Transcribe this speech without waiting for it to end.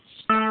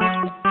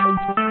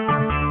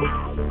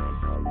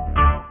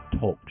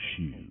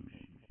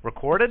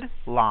recorded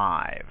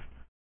live.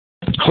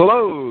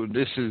 Hello,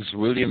 this is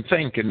William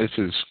Fink, and this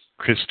is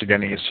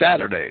Christogenea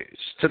Saturdays.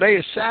 Today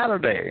is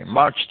Saturday,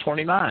 March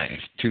 29th,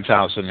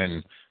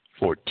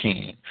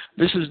 2014.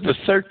 This is the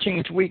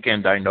 13th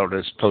weekend, I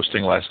noticed,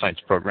 posting last night's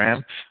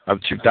program of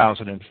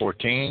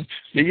 2014.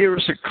 The year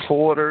is a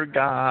quarter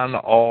gone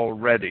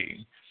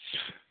already.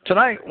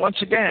 Tonight, once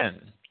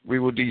again, we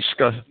will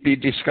be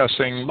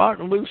discussing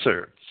Martin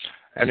Luther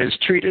and his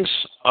treatise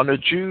on the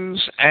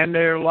Jews and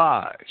their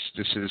lies.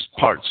 This is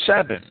part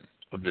 7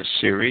 of this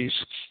series.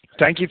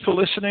 Thank you for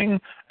listening,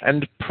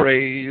 and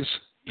praise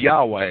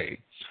Yahweh.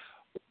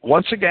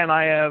 Once again,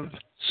 I have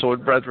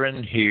Sword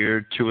Brethren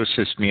here to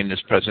assist me in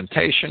this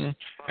presentation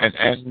and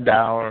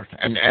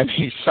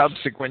any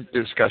subsequent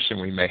discussion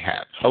we may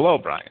have. Hello,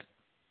 Brian.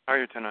 How are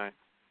you tonight?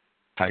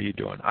 How you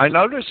doing? I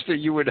noticed that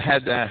you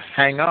had to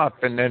hang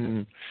up and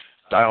then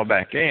dial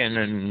back in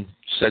and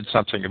said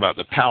something about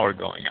the power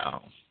going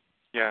out.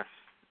 Yes,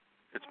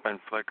 it's been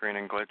flickering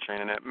and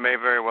glitching, and it may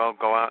very well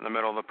go out in the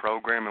middle of the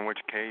program, in which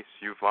case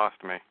you've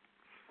lost me.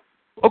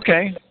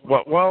 Okay.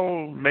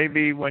 Well,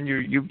 maybe when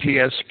your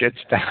UPS gets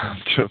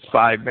down to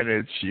 5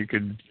 minutes, you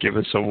could give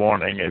us a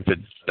warning if it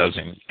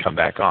doesn't come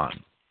back on.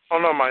 Oh,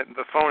 no,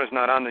 the phone is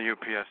not on the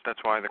UPS. That's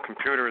why the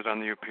computer is on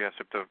the UPS.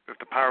 If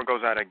the power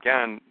goes out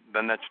again,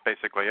 then that's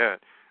basically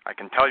it. I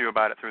can tell you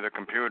about it through the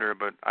computer,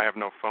 but I have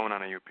no phone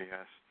on a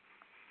UPS.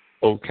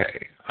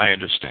 Okay, I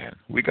understand.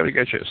 We got to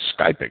get you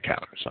a Skype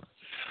account or something.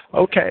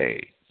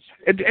 Okay.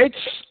 It's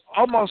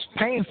almost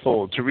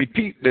painful to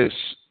repeat this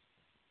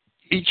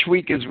each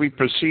week as we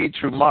proceed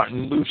through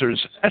Martin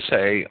Luther's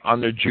essay on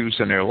the Jews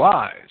and their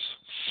lies.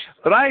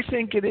 But I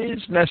think it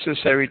is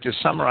necessary to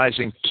summarize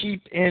and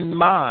keep in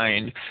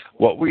mind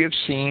what we have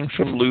seen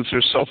from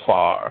Luther so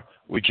far,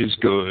 which is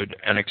good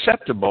and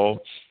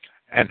acceptable,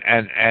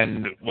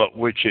 and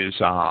which is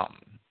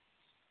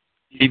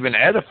even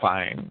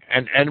edifying,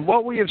 and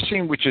what we have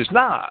seen which is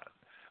not,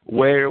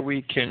 where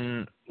we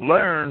can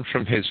learn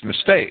from his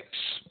mistakes.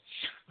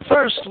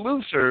 First,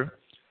 Luther,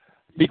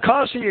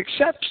 because he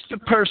accepts the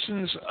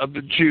persons of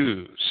the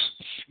Jews,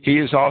 he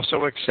has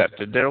also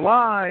accepted their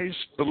lies,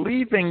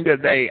 believing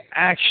that they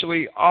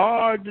actually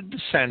are the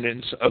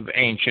descendants of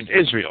ancient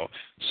Israel.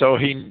 So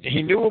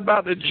he knew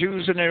about the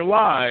Jews and their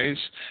lies,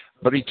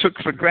 but he took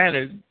for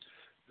granted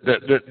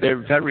that their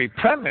very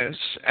premise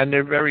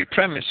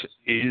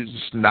is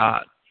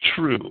not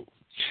true.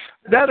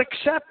 That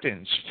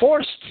acceptance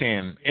forced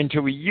him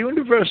into a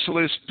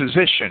universalist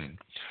position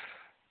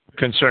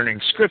concerning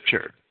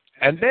Scripture.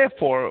 And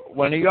therefore,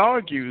 when he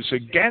argues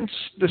against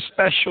the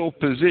special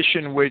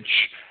position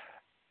which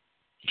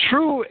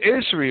true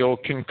Israel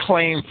can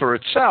claim for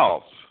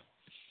itself,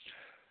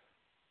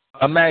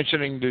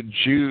 imagining the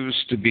Jews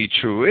to be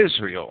true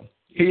Israel,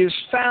 he is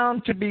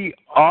found to be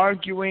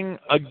arguing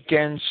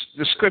against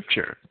the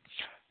Scripture.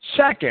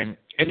 Second,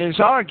 in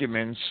his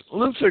arguments,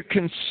 Luther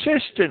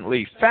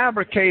consistently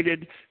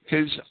fabricated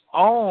his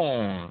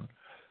own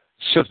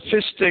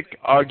sophistic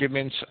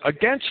arguments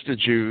against the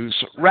Jews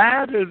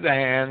rather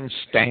than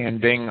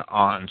standing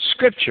on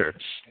Scripture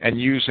and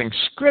using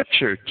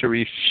Scripture to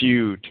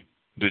refute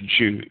the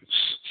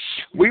Jews.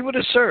 We would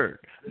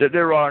assert that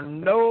there are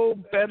no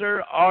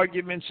better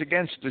arguments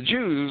against the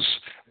Jews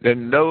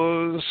than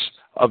those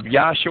of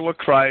Yahshua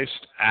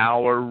Christ,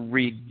 our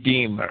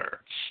Redeemer,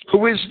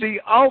 who is the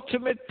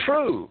ultimate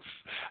proof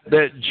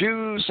that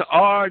Jews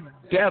are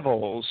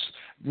devils,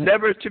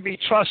 never to be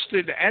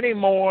trusted any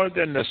more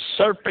than the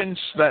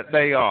serpents that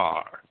they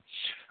are.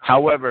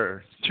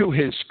 However, to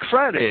his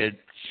credit,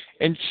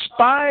 in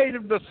spite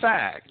of the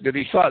fact that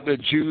he thought the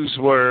Jews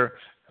were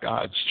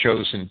God's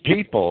chosen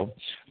people,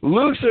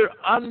 Luther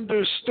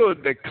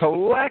understood that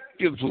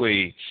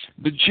collectively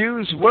the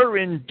Jews were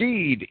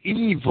indeed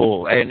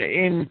evil and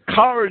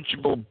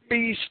incorrigible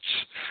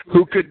beasts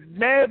who could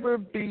never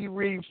be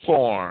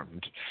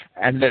reformed,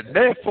 and that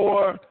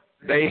therefore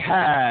they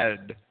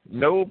had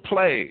no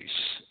place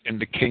in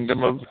the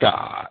kingdom of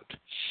God.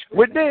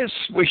 With this,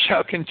 we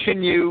shall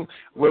continue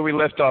where we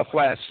left off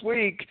last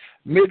week,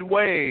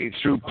 midway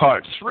through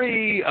part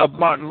 3 of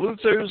Martin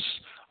Luther's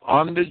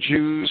On the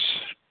Jews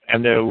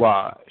and Their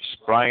Lies.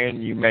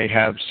 Brian, you may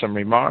have some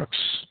remarks.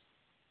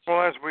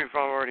 Well, as we've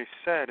already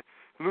said,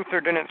 Luther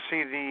didn't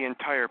see the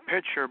entire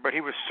picture, but he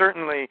was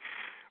certainly,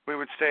 we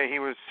would say, he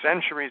was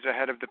centuries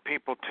ahead of the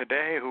people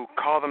today who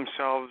call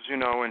themselves,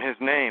 in his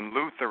name,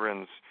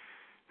 Lutherans,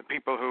 the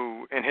people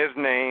who, in his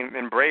name,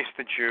 embrace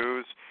the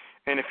Jews.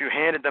 And if you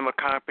handed them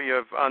a copy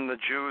of On the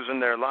Jews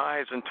and Their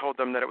Lies and told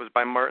them that it was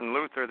by Martin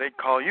Luther, they'd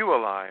call you a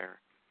liar.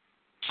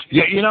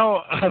 Yeah,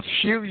 a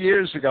few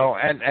years ago,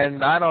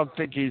 and I don't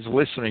think he's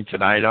listening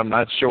tonight, I'm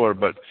not sure,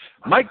 but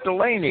Mike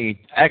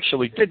Delaney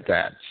actually did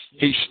that.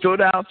 He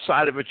stood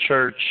outside of a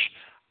church,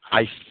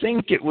 I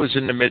think it was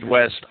in the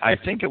Midwest, I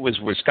think it was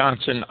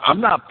Wisconsin,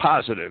 I'm not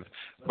positive,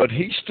 but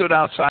he stood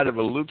outside of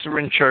a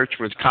Lutheran church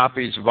with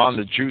copies of On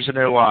the Jews and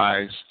Their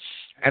Lies,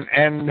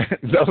 And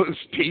those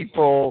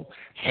people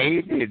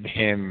hated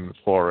him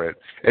for it.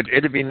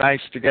 It'd be nice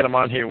to get him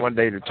on here one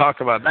day to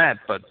talk about that,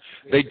 but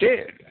they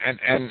did,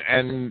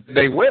 and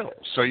they will.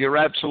 So you're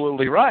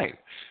absolutely right.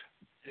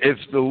 If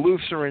the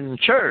Lutheran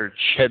Church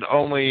had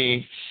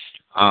only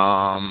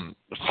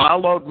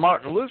followed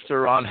Martin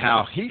Luther on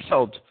how he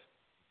felt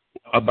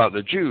about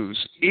the Jews,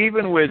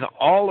 even with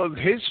all of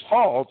his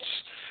faults,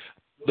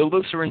 the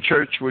Lutheran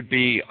Church would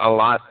be a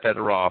lot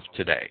better off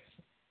today.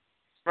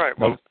 Right.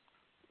 Well,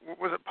 what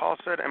was it Paul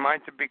said? Am I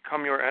to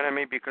become your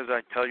enemy because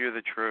I tell you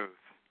the truth?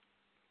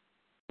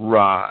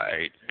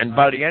 Right. And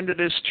by the end of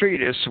this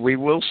treatise, we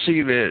will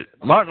see that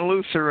Martin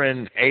Luther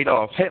and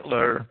Adolf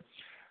Hitler,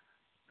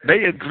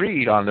 they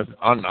agreed on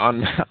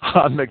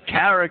the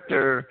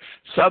character,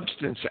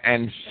 substance,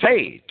 and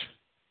fate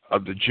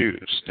of the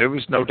Jews. There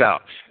was no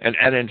doubt.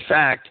 And in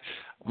fact,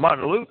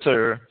 Martin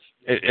Luther,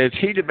 if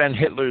he'd have been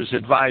Hitler's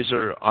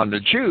advisor on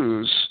the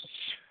Jews,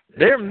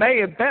 there may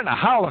have been a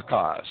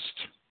Holocaust.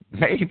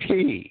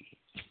 Maybe.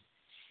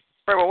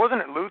 Right. Well,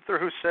 wasn't it Luther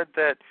who said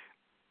that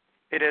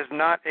it is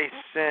not a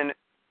sin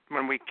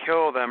when we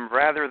kill them,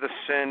 rather the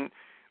sin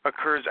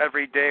occurs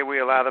every day we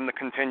allow them to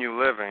continue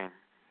living?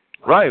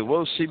 Right.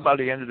 We'll see by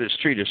the end of this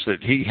treatise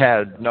that he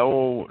had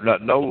no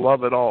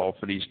love at all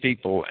for these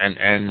people,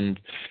 and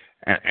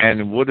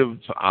would have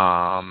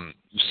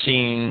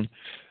seen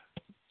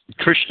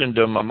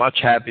Christendom a much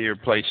happier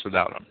place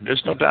without him.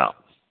 There's no doubt.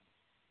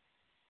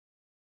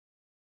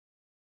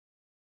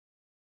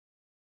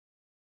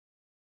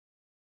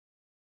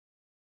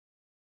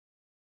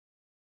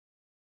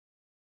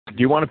 Do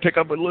you want to pick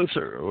up with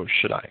Luther, or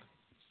should I?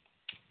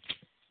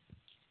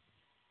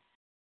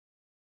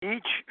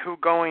 Each who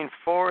going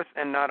forth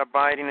and not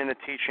abiding in the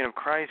teaching of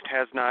Christ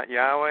has not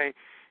Yahweh.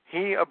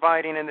 He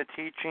abiding in the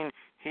teaching,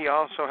 he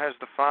also has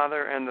the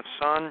Father and the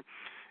Son.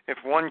 If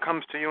one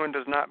comes to you and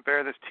does not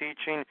bear this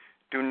teaching,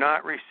 do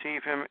not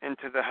receive him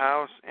into the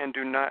house, and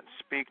do not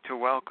speak to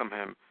welcome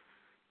him.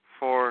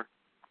 For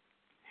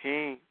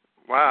he,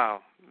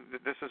 wow,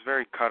 this is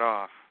very cut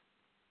off.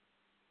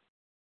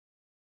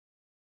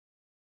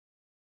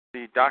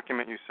 The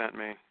document you sent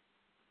me.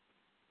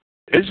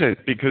 Is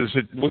it? Because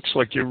it looks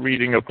like you're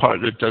reading a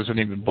part that doesn't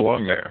even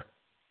belong there.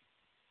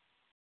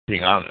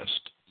 Being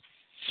honest.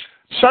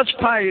 Such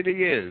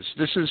piety is,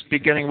 this is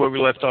beginning where we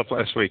left off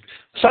last week,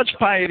 such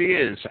piety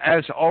is,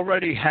 as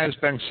already has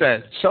been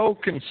said, so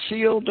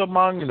concealed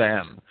among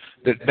them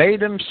that they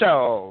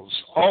themselves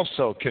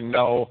also can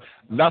know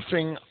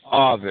nothing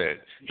of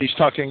it. He's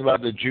talking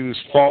about the Jews'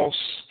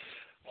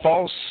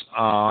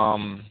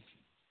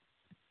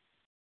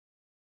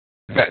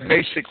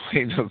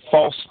 basically the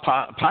false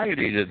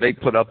piety that they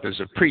put up as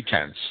a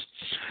pretense.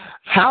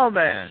 How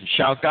then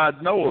shall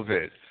God know of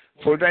it?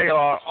 For they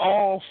are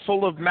all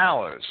full of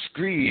malice,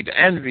 greed,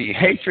 envy,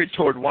 hatred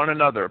toward one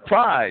another,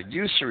 pride,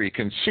 usury,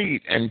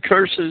 conceit, and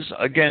curses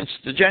against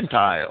the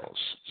Gentiles.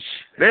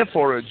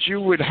 Therefore, a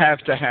Jew would have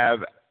to have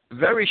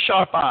very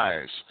sharp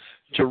eyes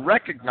to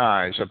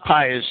recognize a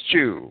pious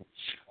Jew.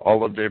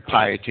 All of their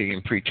piety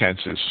and pretense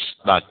is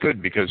not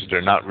good because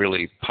they're not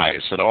really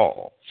pious at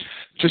all.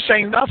 To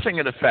say nothing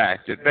of the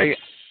fact that they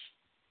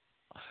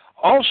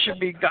all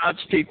should be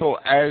God's people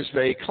as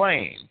they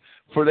claim,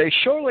 for they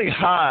surely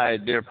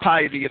hide their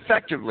piety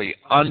effectively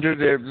under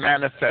their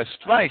manifest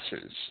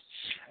vices.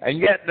 And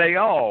yet they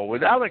all,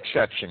 without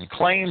exception,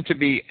 claim to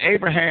be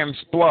Abraham's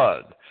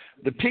blood,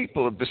 the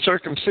people of the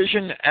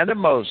circumcision and of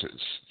Moses,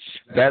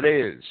 that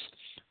is,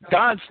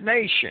 God's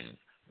nation,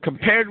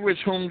 compared with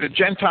whom the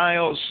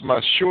Gentiles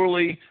must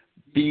surely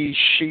be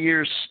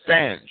sheer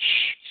stench,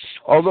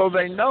 although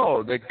they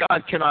know that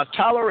God cannot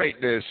tolerate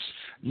this,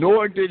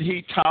 nor did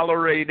he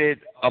tolerate it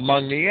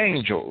among the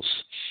angels.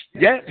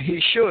 Yet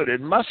he should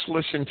and must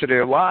listen to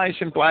their lies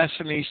and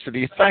blasphemies to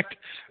the effect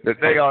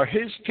that they are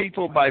his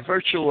people by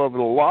virtue of the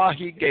law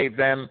he gave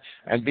them,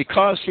 and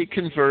because he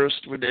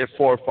conversed with their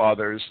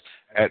forefathers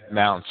at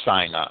Mount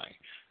Sinai.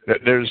 That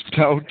there's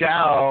no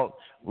doubt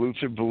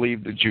Luther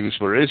believed the Jews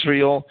were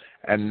Israel,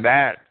 and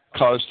that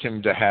caused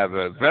him to have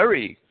a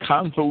very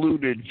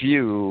convoluted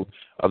view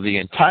of the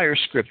entire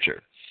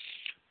Scripture.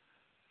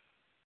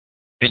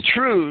 In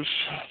truth,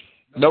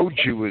 no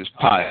Jew is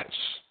pious.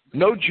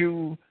 No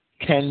Jew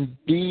can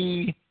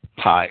be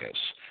pious.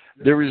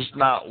 There is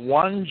not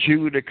one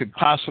Jew that could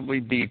possibly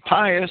be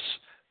pious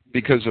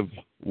because of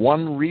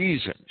one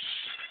reason.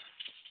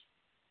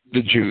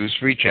 The Jews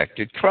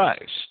rejected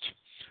Christ.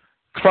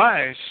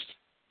 Christ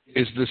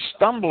is the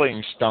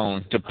stumbling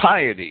stone to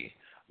piety,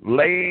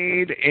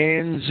 laid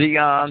in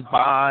Zion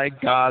by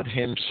God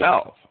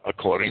himself,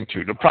 according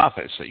to the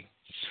prophecy.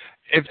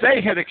 If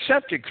they had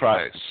accepted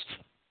Christ,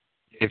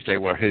 if they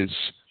were his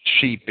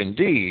sheep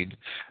indeed,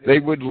 they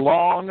would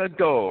long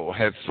ago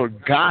have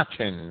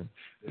forgotten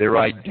their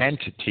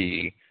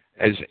identity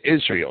as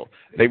Israel.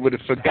 They would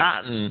have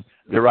forgotten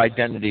their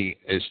identity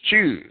as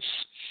Jews.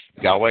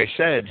 Yahweh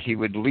said he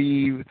would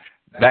leave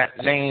that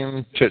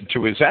name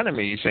to his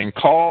enemies and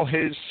call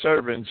his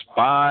servants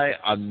by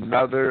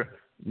another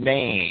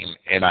name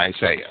in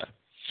Isaiah.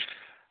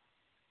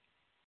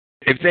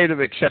 If they'd have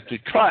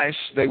accepted Christ,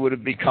 they would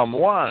have become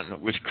one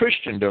with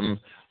Christendom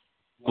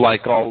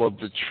like all of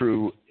the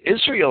true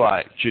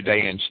Israelite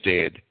Judeans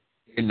did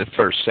in the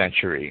first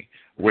century,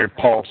 where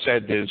Paul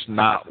said there's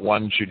not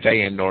one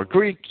Judean nor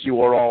Greek,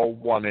 you are all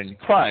one in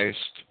Christ.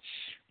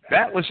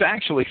 That was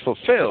actually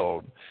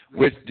fulfilled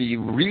with the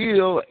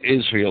real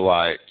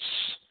Israelites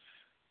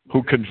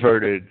who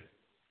converted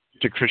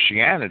to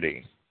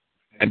Christianity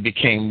and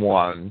became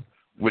one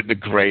with the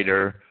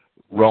greater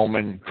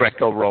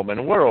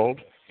Greco-Roman world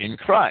in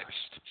Christ.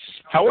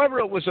 However,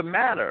 it was a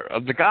matter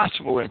of the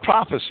gospel and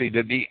prophecy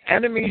that the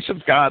enemies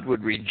of God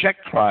would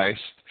reject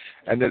Christ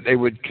and that they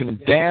would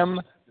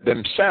condemn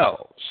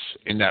themselves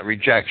in that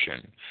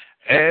rejection.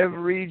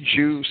 Every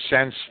Jew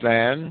since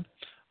then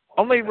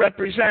only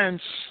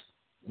represents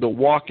the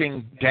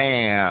walking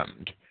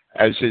damned,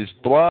 as his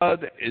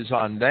blood is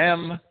on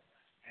them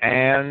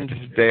and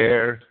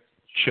their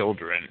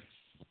children.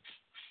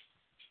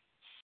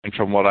 And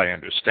from what I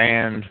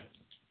understand,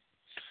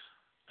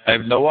 I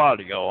have no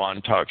audio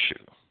on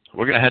TalkShoe.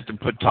 We're going to have to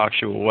put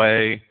TalkShoe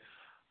away.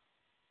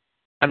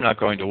 I'm not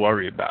going to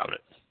worry about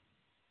it.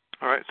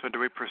 All right, so do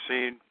we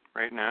proceed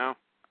right now?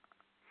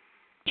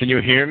 Can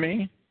you hear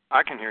me?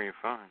 I can hear you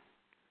fine.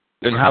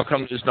 Then how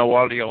come there's no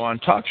audio on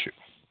TalkShoe?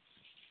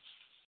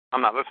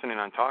 I'm not listening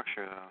on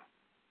TalkShoe, though.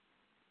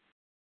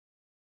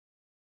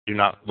 You're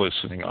not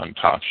listening on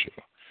TalkShoe.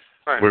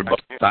 Right. We're both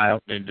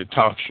dialed into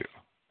TalkShoe.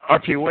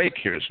 RP Wake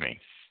hears me.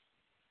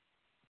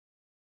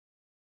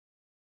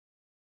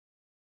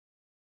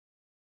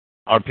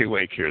 RP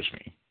Wake hears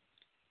me.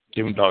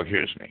 Demon Dog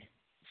hears me.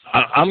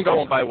 I'm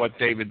going by what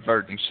David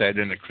Burton said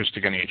in the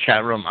Christogenea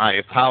chat room. I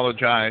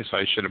apologize.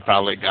 I should have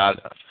probably got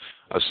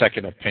a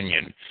second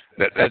opinion.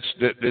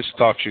 This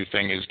TalkShoe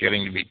thing is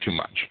getting to be too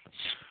much.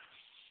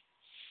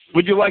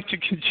 Would you like to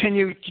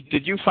continue?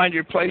 Did you find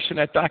your place in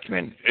that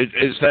document?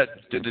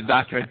 Did the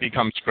document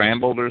become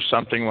scrambled or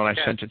something when I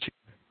sent it to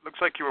you? Looks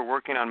like you were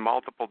working on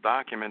multiple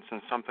documents,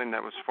 and something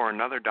that was for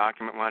another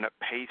document wound up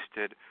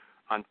pasted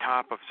on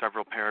top of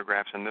several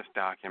paragraphs in this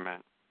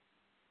document.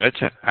 That's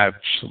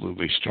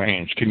absolutely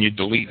strange. Can you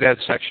delete that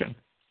section?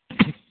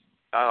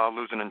 I'll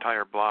lose an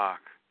entire block.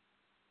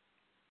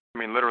 I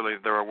mean, literally,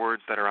 there are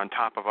words that are on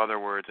top of other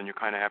words, and you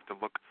kind of have to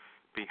look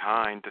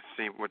behind to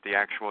see what the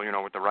actual,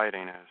 what the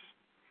writing is.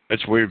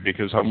 It's weird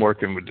because I'm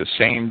working with the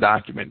same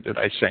document that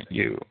I sent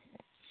you.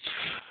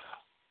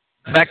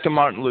 Back to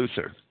Martin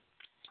Luther.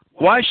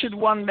 Why should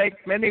one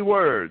make many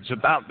words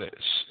about this?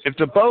 If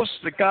the boast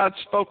that God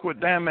spoke with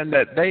them and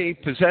that they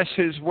possess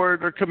his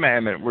word or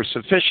commandment were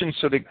sufficient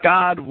so that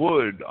God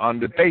would, on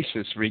the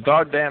basis,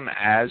 regard them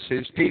as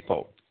his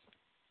people,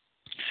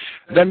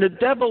 then the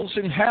devils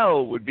in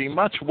hell would be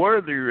much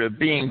worthier of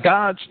being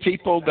God's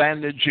people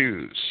than the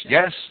Jews.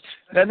 Yes,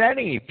 than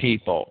any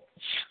people.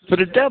 For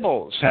the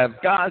devils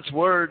have God's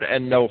word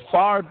and know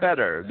far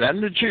better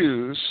than the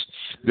Jews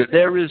that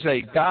there is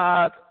a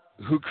God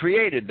who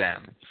created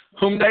them,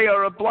 whom they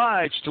are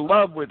obliged to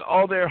love with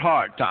all their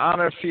heart, to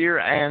honor, fear,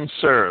 and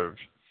serve,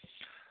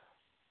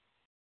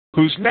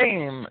 whose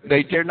name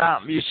they dare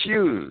not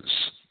misuse,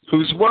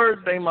 whose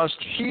word they must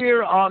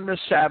hear on the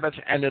Sabbath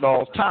and at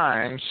all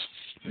times.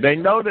 They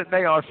know that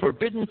they are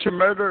forbidden to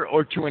murder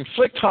or to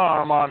inflict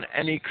harm on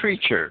any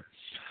creature.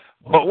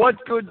 But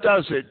what good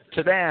does it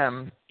to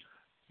them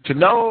to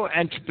know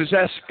and to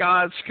possess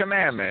God's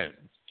commandment?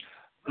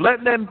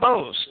 Let them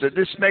boast that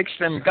this makes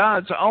them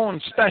God's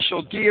own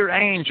special dear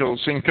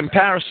angels, in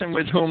comparison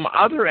with whom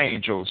other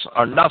angels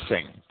are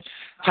nothing.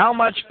 How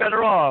much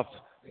better off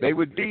they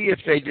would be if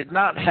they did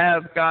not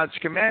have God's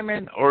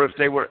commandment, or if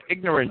they were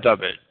ignorant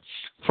of it.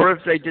 For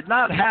if they did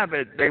not have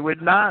it, they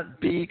would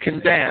not be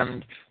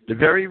condemned. The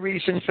very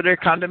reason for their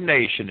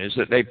condemnation is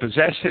that they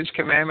possess his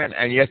commandment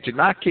and yet do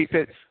not keep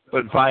it,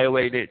 but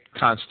violate it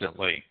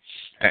constantly.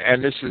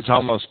 And this is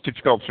almost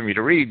difficult for me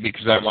to read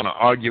because I want to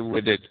argue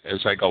with it as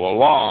I go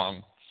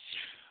along.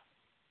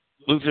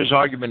 Luther's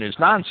argument is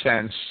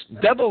nonsense.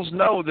 Devils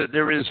know that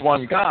there is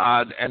one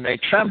God and they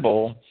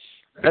tremble.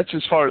 That's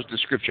as far as the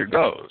scripture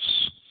goes.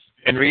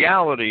 In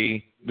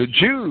reality, the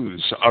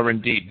Jews are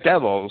indeed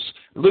devils.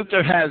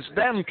 Luther has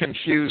them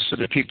confused for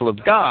the people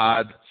of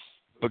God,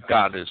 but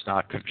God is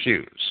not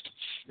confused.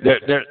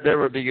 There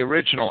were the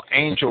original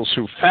angels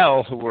who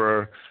fell,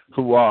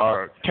 who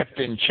are kept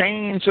in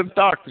chains of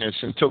darkness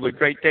until the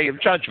great day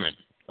of judgment,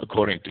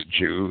 according to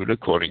Jude,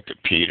 according to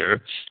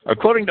Peter,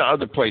 according to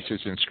other places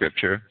in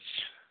Scripture.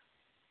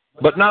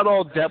 But not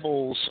all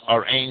devils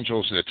are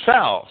angels that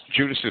fell.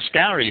 Judas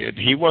Iscariot,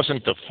 he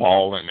wasn't a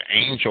fallen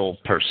angel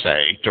per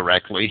se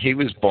directly. He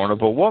was born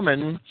of a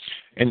woman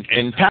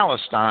in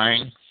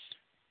Palestine.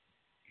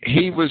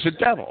 He was a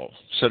devil.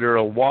 So there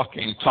are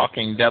walking,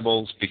 talking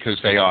devils because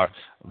they are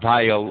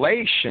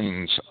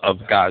violations of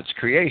God's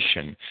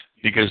creation,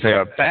 because they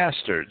are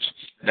bastards.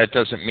 That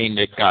doesn't mean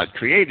that God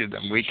created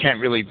them. We can't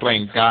really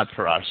blame God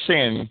for our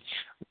sin.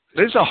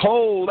 There's a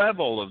whole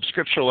level of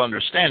scriptural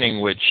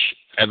understanding which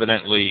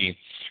evidently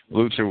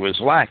Luther was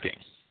lacking. Do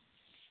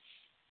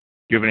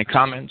you have any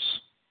comments?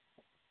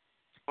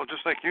 Well,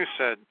 just like you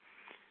said,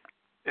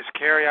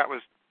 Iscariot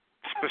was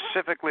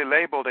specifically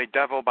labeled a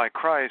devil by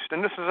Christ.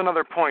 And this is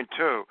another point,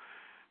 too.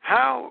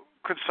 How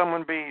could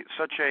someone be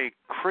such a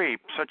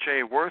creep, such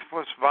a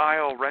worthless,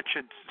 vile,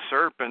 wretched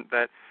serpent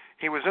that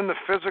he was in the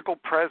physical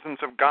presence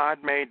of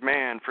God-made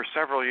man for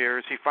several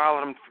years? He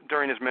followed him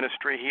during his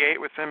ministry. He ate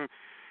with him.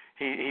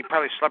 He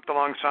probably slept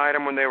alongside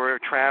him when they were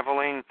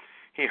traveling.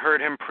 He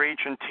heard him preach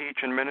and teach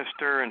and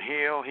minister and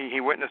heal.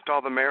 He witnessed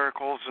all the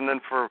miracles, and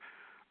then for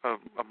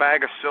a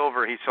bag of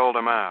silver, he sold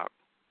him out.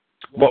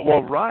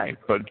 Well, right,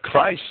 but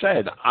Christ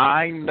said,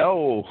 I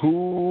know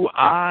who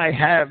I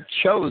have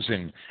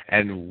chosen,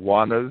 and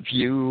one of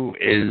you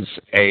is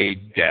a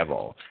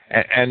devil.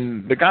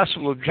 And the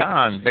Gospel of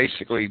John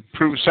basically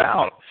proves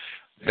out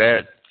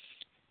that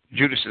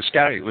Judas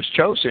Iscariot was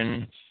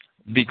chosen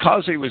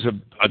because he was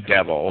a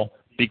devil,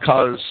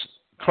 because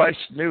Christ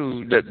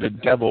knew that the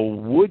devil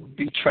would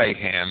betray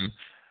him,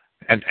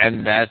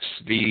 and that's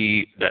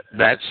the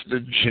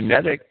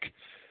genetic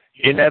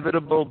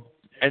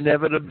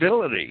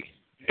inevitability.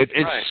 It's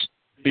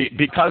right.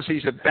 Because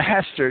he's a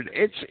bastard,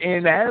 it's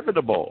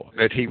inevitable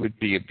that he would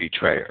be a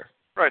betrayer.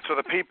 Right, so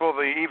the people,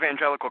 the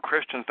evangelical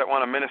Christians that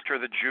want to minister to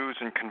the Jews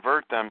and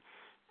convert them,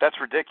 that's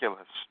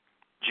ridiculous.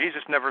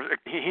 Jesus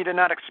he did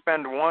not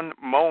expend one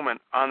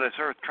moment on this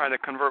earth trying to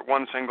convert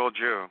one single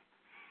Jew.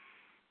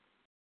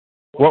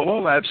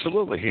 Well,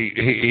 absolutely.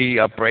 He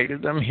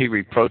upbraided them. He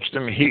reproached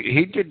them.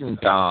 He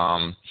didn't.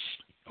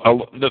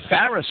 The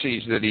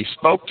Pharisees that he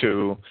spoke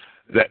to,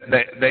 that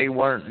they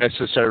weren't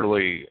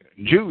necessarily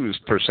Jews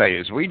per se,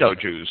 as we know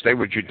Jews. They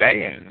were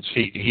Judeans.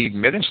 He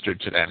ministered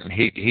to them.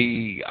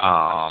 He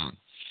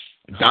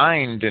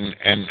dined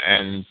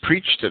and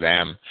preached to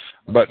them.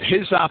 But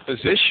his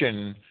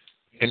opposition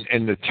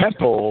in the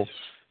temple,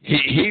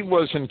 he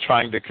wasn't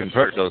trying to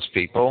convert those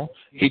people.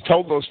 He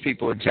told those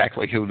people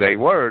exactly who they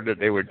were, that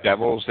they were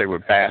devils, they were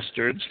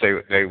bastards,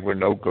 they were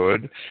no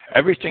good.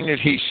 Everything that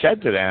he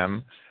said to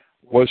them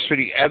was for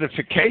the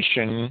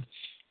edification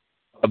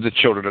of the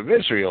children of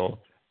Israel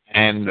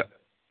and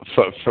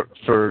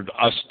for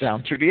us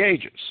down through the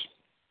ages.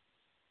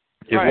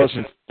 It right.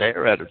 wasn't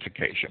their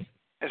edification.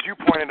 As you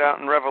pointed out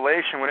in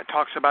Revelation, when it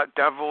talks about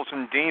devils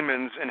and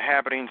demons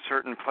inhabiting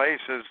certain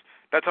places,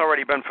 that's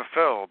already been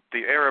fulfilled.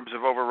 The Arabs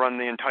have overrun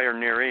the entire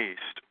Near East.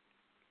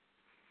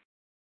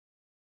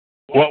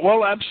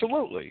 Well,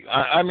 absolutely.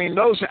 I mean,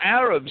 those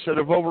Arabs that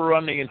have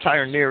overrun the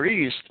entire Near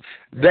East,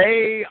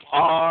 they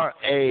are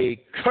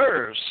a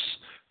curse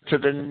to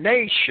the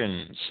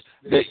nations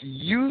that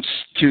used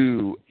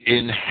to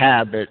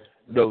inhabit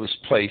those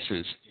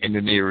places in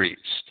the Near East.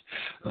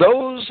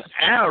 Those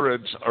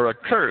Arabs are a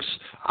curse.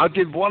 I'll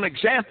give one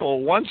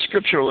example, one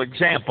scriptural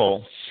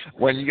example.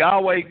 When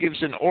Yahweh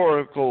gives an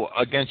oracle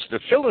against the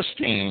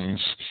Philistines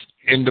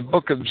in the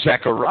book of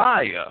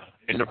Zechariah,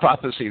 in the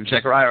prophecy of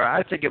Zechariah,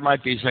 I think it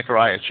might be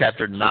Zechariah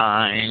chapter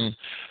 9,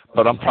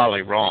 but I'm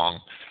probably wrong.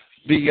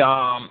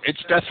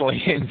 It's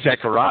definitely in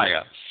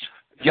Zechariah.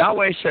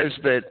 Yahweh says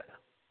that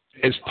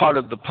as part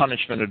of the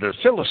punishment of the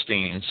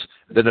Philistines,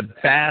 that a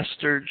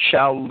bastard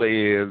shall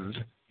live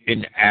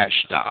in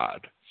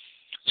Ashdod.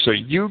 So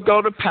you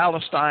go to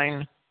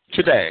Palestine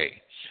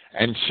today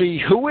and see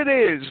who it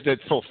is that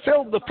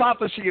fulfilled the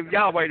prophecy of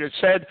Yahweh that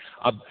said,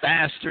 a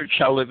bastard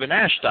shall live in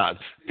Ashdod.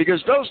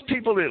 Because those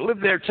people that live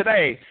there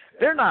today,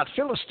 they're not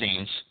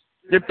Philistines,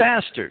 they're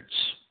bastards.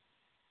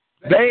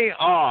 They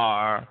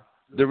are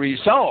the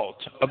result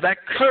of that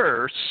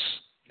curse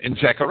in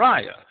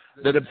Zechariah,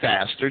 that a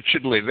bastard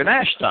should live in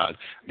Ashdod.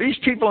 These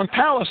people in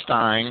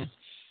Palestine,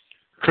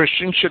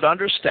 Christians should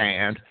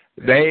understand,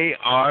 they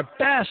are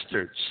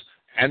bastards.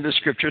 And the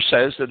scripture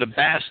says that a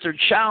bastard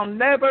shall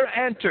never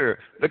enter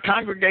the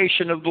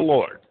congregation of the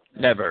Lord.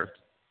 Never.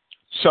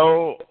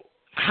 So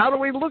how do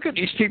we look at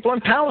these people in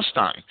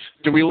Palestine?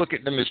 Do we look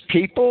at them as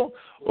people,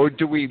 or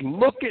do we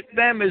look at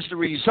them as the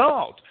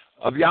result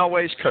of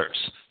Yahweh's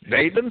curse?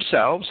 They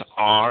themselves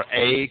are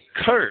a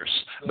curse.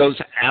 Those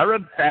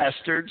Arab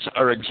bastards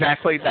are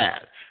exactly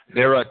that.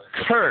 They're a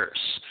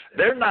curse.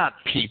 They're not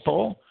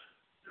people.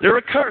 They're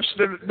a curse.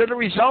 They're a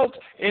result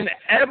in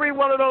every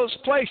one of those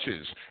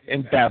places.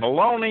 In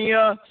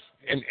Babylonia,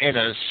 in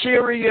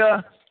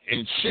Assyria,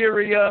 in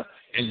Syria,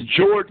 in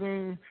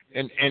Jordan,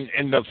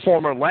 in the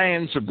former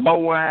lands of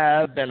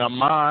Moab and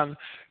Ammon.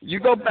 You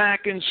go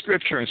back in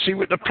Scripture and see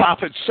what the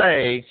prophets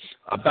say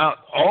about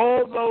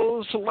all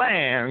those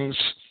lands,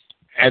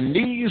 and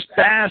these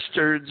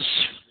bastards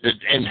that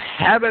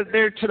inhabit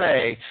there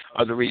today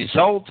are the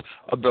result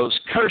of those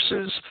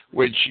curses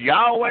which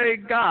Yahweh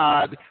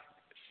God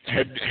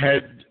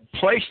had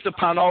placed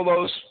upon all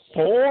those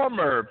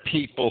former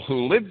people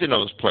who lived in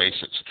those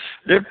places.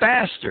 They're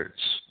bastards.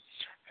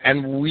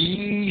 And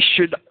we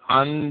should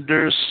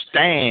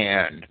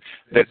understand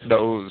that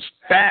those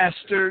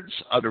bastards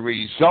are the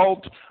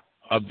result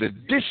of the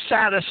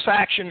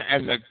dissatisfaction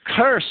and the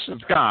curse of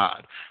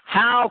God.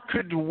 How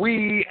could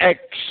we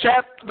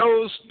accept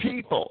those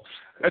people?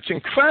 That's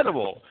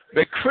incredible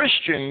that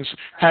Christians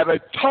have a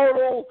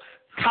total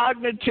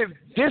cognitive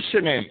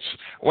dissonance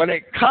when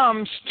it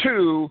comes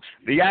to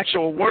the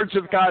actual words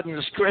of God in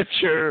the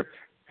Scripture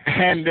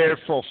and their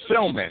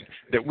fulfillment,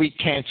 that we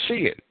can't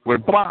see it. We're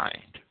blind.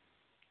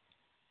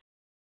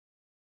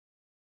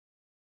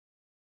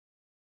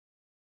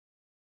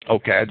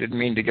 Okay, I didn't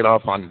mean to get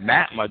off on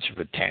that much of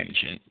a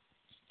tangent,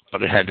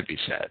 but it had to be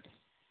said.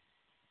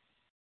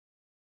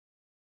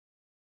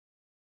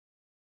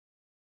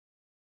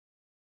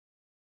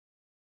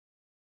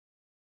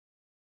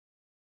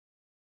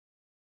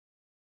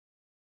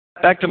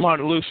 Back to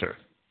Martin Luther.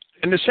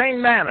 In the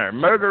same manner,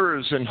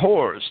 murderers and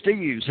whores,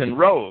 thieves and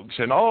rogues,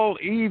 and all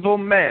evil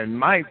men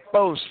might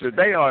boast that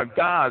they are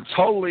God's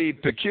holy,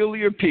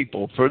 peculiar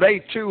people, for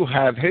they too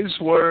have his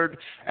word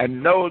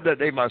and know that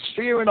they must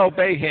fear and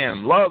obey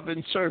him, love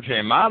and serve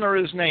him, honor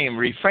his name,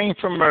 refrain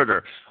from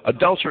murder,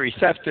 adultery,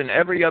 theft, and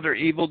every other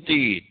evil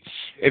deed.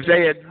 If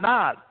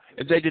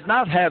they did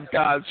not have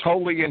God's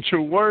holy and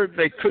true word,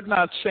 they could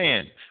not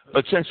sin.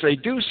 But since they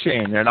do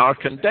sin and are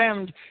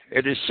condemned,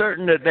 it is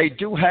certain that they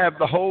do have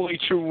the holy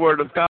true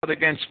word of God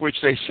against which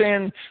they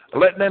sin.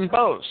 Let them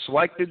boast,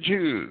 like the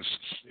Jews,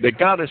 that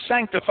God has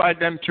sanctified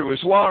them through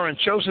his law and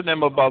chosen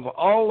them above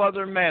all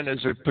other men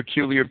as a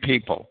peculiar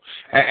people.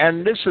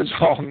 And this is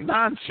all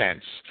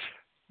nonsense.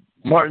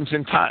 Martin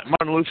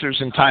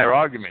Luther's entire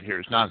argument here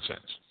is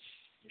nonsense.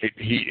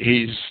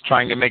 He's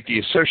trying to make the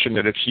assertion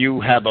that if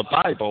you have a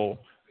Bible,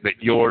 that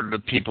you're the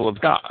people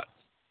of God.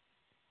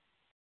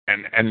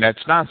 And that's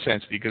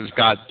nonsense, because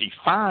God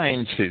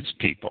defines his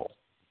people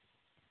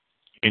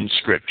in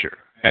Scripture.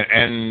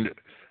 And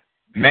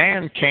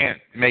man can't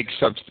make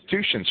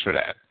substitutions for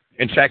that.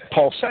 In fact,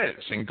 Paul says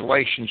in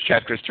Galatians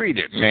chapter 3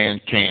 that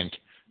man can't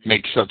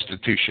make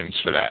substitutions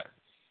for that.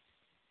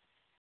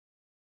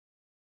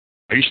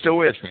 Are you still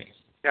with me?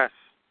 Yes.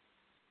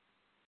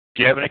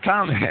 Do you have any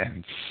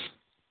comments?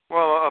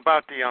 Well,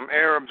 about the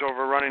Arabs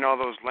overrunning all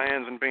those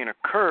lands and being a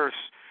curse,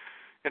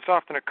 it's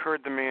often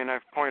occurred to me, and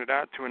I've pointed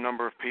out to a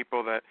number of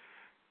people, that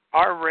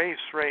our race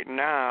right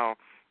now,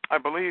 I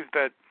believe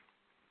that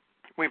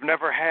we've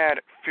never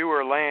had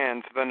fewer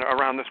lands than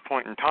around this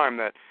point in time.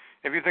 That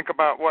if you think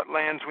about what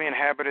lands we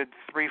inhabited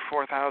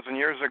 3,000-4,000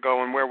 years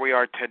ago and where we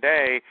are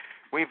today,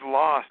 we've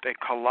lost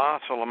a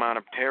colossal amount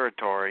of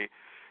territory,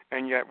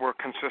 and yet we're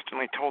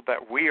consistently told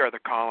that we are the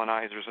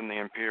colonizers and the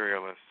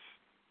imperialists.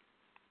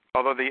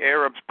 Although the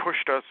Arabs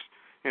pushed us,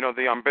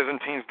 the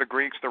Byzantines, the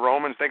Greeks, the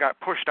Romans, they got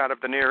pushed out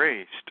of the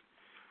Near East.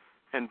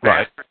 And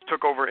bastards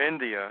took over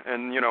India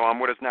and,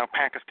 what is now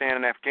Pakistan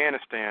and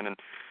Afghanistan and,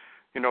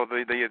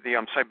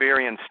 the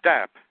Siberian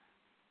steppe.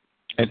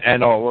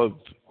 And all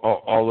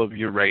of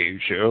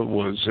Eurasia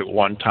was at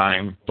one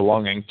time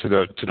belonging to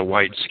the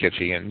white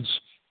Scythians,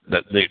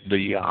 the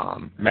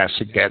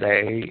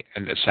Massagetae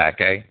and the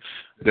Sacae,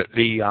 the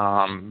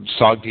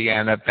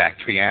Sogdiana,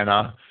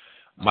 Bactriana,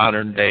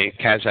 modern-day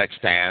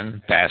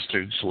Kazakhstan,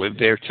 bastards live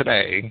there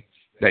today.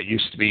 That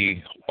used to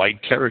be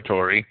white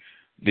territory.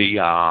 The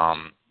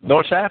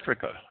North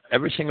Africa,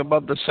 everything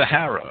above the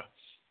Sahara,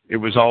 it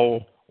was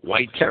all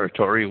white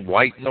territory,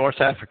 white North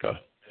Africa,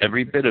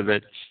 every bit of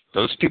it.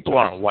 Those people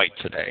aren't white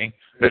today.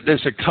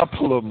 There's a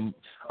couple of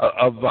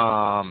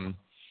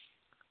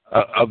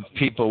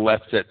people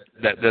left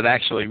that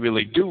actually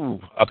really do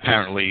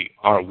apparently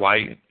are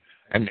white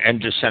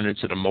and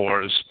descendants of the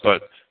Moors,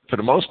 but for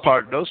the most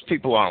part, those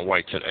people aren't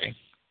white today.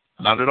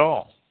 Not at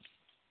all.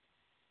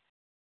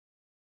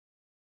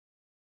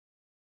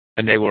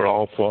 And they were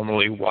all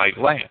formerly white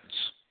lands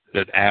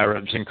that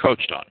Arabs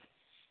encroached on.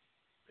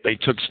 They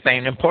took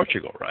Spain and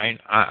Portugal, right?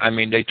 I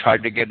mean, they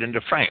tried to get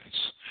into France.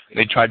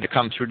 They tried to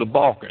come through the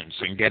Balkans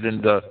and get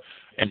into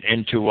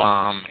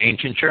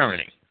ancient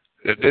Germany.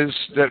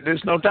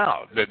 There's no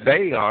doubt that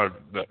they are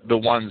the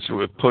ones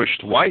who have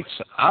pushed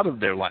whites out of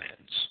their lands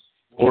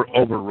or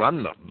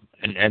overrun them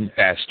and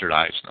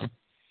bastardize them.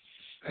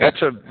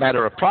 That's a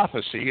matter of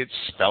prophecy. It's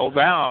spelled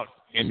out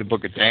in the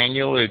book of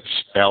Daniel. It's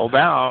spelled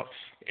out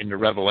in the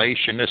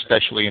Revelation,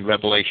 especially in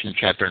Revelation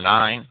chapter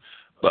 9.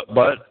 But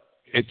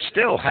it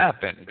still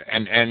happened.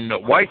 And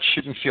whites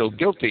shouldn't feel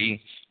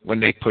guilty when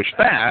they push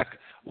back.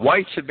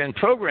 Whites have been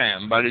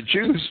programmed by the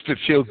Jews to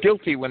feel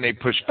guilty when they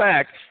push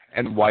back,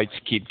 and whites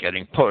keep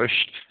getting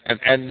pushed.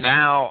 And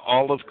now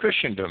all of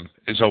Christendom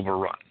is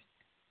overrun.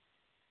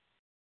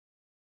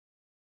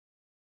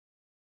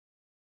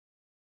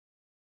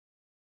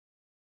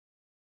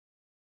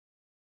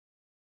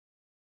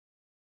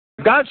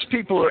 God's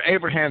people are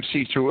Abraham's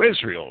seed through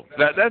Israel.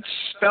 That's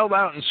spelled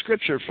out in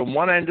Scripture from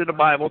one end of the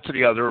Bible to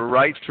the other,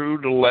 right through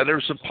the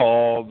letters of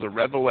Paul, the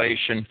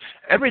Revelation.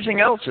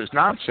 Everything else is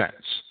nonsense.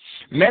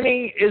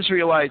 Many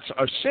Israelites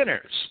are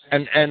sinners,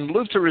 and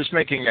Luther is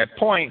making that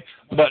point,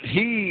 but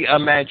he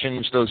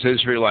imagines those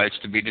Israelites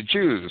to be the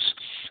Jews.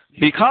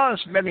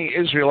 Because many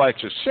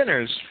Israelites are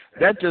sinners,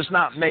 that does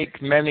not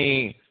make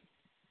many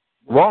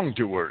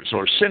wrongdoers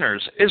or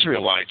sinners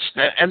Israelites.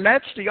 And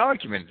that's the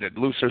argument that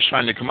Luther's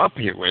trying to come up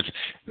here with.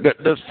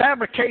 The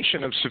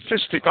fabrication of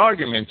sophistic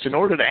arguments in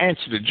order to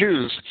answer the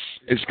Jews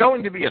is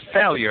going to be a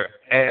failure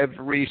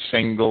every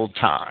single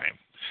time.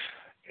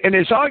 In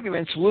his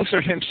arguments,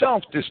 Luther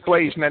himself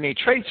displays many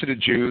traits of the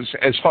Jews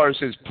as far as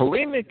his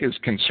polemic is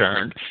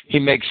concerned. He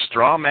makes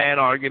straw man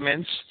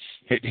arguments.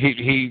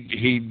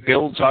 He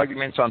builds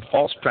arguments on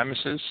false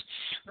premises.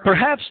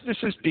 Perhaps this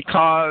is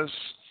because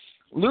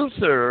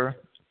Luther,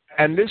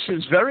 and this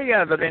is very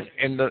evident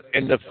in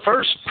the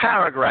first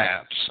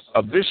paragraphs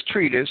of this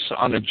treatise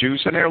on the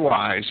Jews and their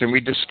lies, and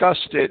we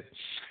discussed it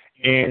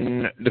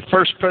in the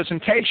first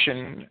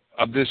presentation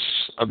of this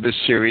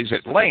series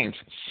at length.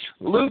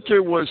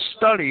 Luther was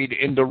studied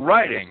in the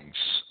writings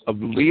of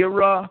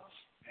Lyra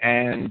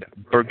and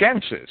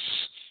Bergensis,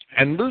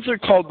 and Luther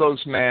called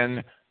those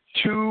men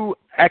two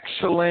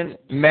excellent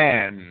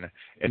men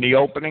in the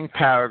opening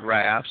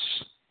paragraphs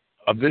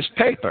of this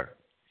paper.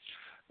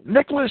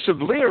 Nicholas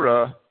of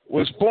Lyra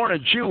was born a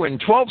Jew in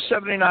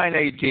 1279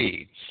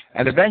 AD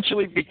and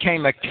eventually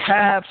became a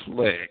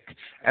Catholic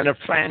and a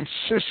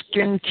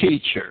Franciscan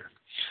teacher.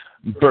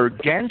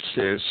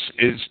 Bergensis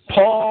is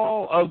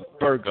Paul of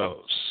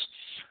Burgos.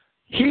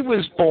 He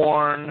was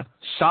born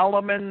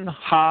Solomon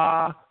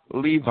Ha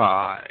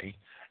Levi,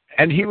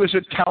 and he was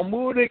a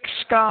Talmudic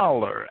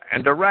scholar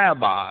and a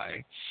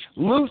rabbi.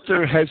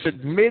 Luther has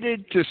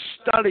admitted to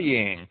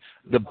studying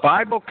the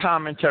Bible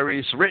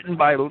commentaries written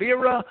by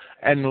Lyra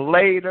and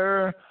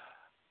later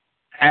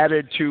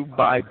added to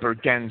by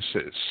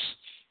Bergensis.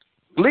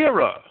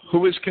 Lyra,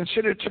 who is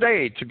considered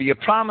today to be a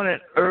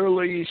prominent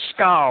early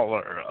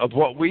scholar of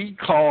what we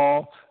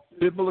call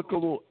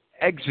biblical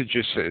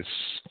exegesis,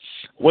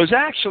 was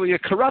actually a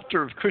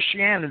corrupter of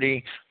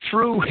Christianity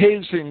through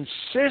his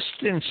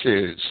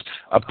insistences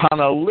upon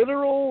a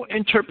literal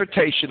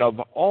interpretation of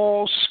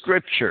all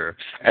Scripture,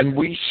 and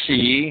we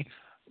see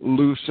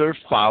Luther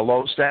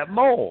follows that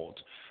mold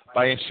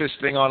by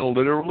insisting on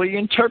literally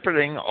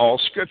interpreting all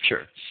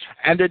Scripture,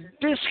 and a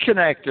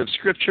disconnect of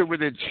Scripture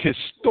with its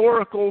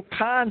historical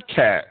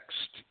context.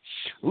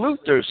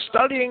 Luther,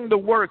 studying the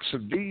works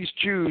of these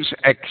Jews,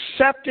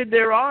 accepted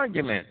their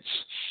arguments,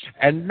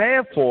 and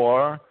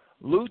therefore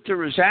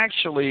Luther is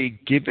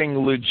actually giving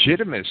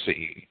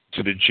legitimacy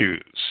to the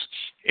Jews.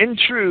 In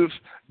truth,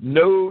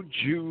 no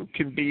Jew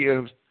can be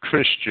a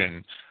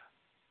Christian,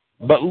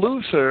 but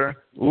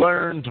Luther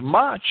learned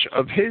much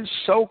of his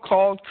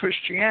so-called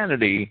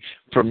Christianity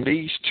from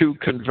these two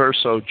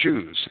converso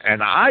Jews,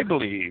 and I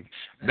believe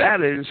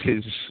that is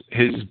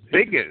his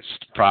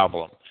biggest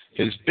problem.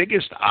 His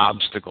biggest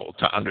obstacle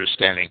to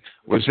understanding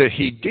was that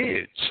he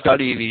did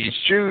study these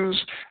Jews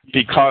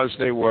because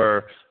they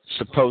were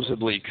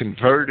supposedly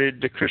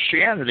converted to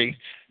Christianity.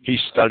 He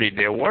studied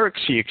their works,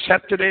 he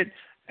accepted it,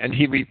 and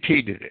he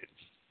repeated it.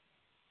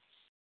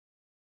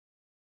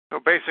 So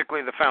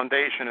basically the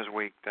foundation is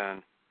weak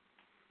then.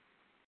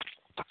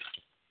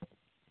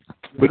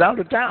 Without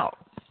a doubt.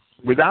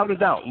 Without a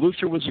doubt.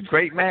 Luther was a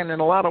great man in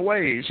a lot of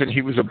ways, and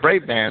he was a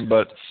brave man,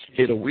 but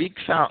he had a weak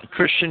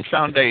Christian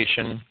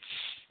foundation.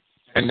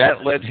 And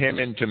that led him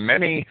into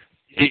many,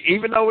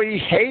 even though he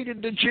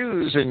hated the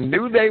Jews and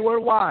knew they were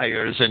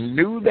liars and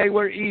knew they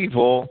were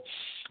evil,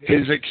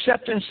 his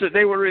acceptance that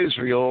they were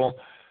Israel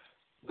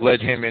led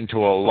him into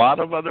a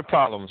lot of other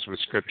problems with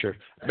Scripture.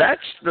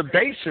 That's the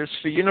basis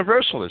for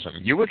universalism.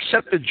 You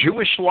accept the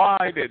Jewish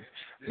lie that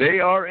they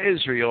are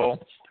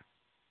Israel,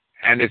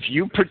 and if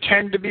you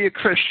pretend to be a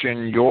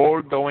Christian,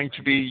 you're going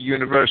to be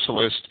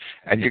universalist,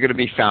 and you're going to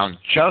be found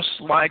just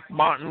like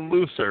Martin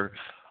Luther,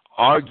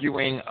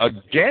 arguing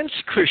against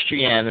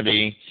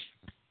Christianity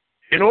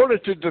in order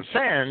to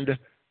defend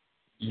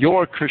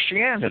your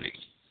Christianity.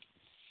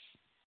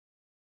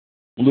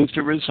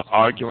 Luther is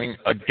arguing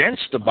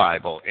against the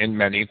Bible in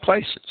many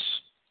places.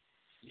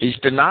 He's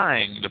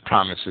denying the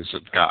promises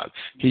of God.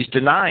 He's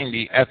denying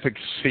the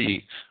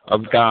efficacy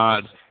of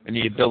God and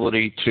the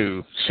ability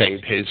to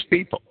save his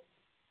people.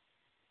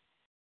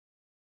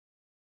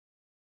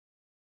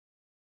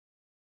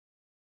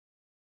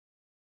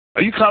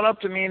 Are you caught up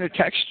to me in the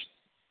text?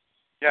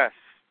 Yes.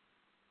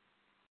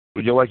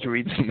 Would you like to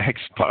read the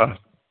next part?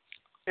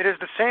 It is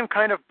the same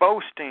kind of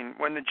boasting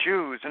when the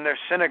Jews in their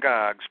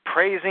synagogues,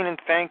 praising and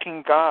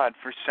thanking God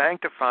for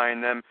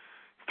sanctifying them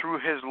through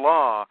his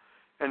law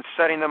and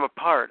setting them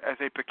apart as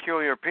a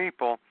peculiar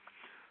people,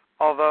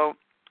 although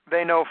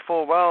they know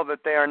full well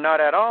that they are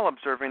not at all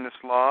observing this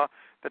law,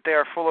 that they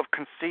are full of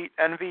conceit,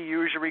 envy,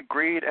 usury,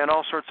 greed, and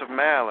all sorts of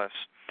malice.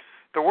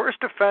 The worst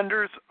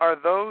offenders are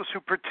those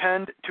who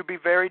pretend to be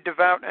very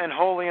devout and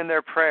holy in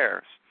their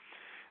prayers.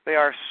 They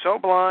are so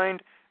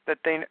blind that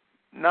they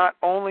not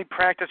only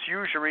practice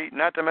usury,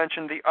 not to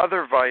mention the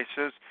other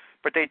vices,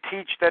 but they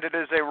teach that it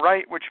is a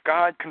right which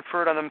God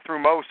conferred on them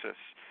through Moses.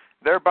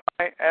 Thereby,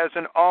 as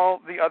in all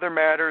the other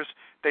matters,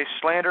 they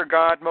slander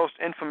God most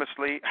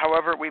infamously.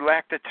 However, we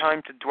lack the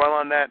time to dwell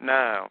on that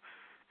now.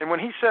 And when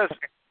he says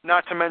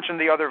not to mention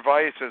the other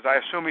vices, I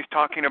assume he's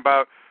talking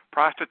about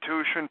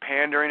prostitution,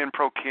 pandering, and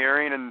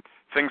procuring, and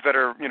things that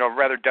are,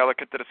 rather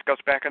delicate to discuss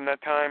back in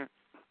that time.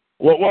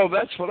 Well,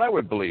 that's what I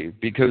would believe,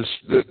 because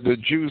the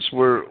Jews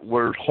were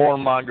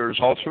whoremongers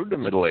all through the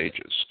Middle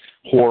Ages.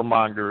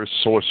 Whoremongers,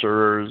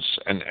 sorcerers,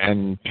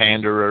 and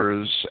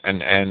panderers,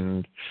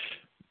 and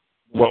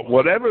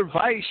whatever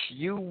vice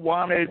you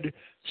wanted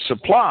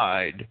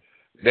supplied,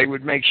 they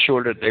would make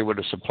sure that they were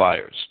the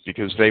suppliers,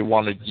 because they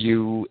wanted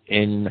you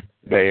in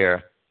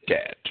their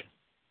debt.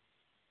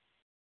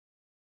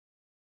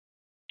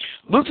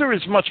 Luther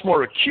is much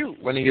more acute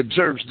when he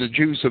observes the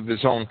Jews of his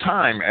own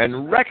time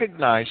and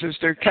recognizes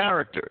their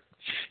character.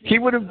 He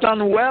would have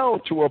done well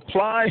to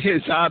apply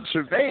his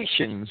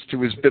observations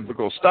to his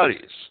biblical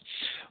studies.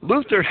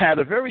 Luther had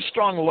a very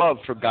strong love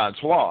for God's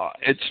law.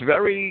 It's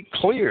very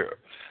clear.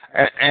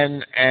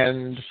 And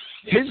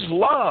his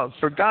love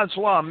for God's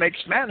law makes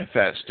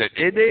manifest that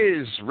it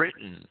is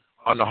written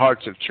on the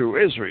hearts of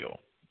true Israel.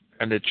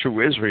 And the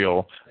true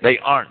Israel, they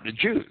aren't the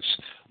Jews.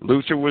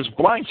 Luther was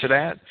blind to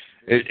that.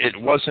 It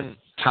wasn't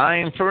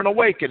time for an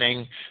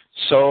awakening.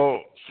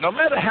 So no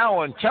matter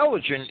how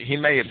intelligent he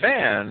may have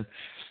been,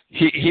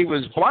 he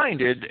was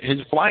blinded. His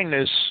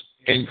blindness,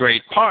 in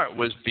great part,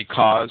 was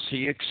because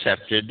he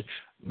accepted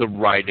the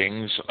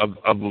writings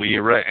of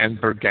Lyra and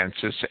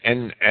Bergensis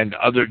and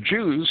other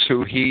Jews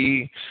who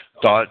he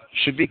thought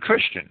should be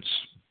Christians.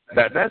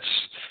 That's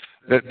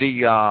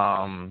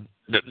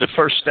the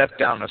first step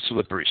down a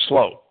slippery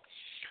slope.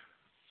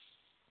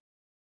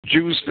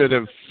 Jews that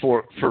have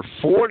for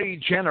 40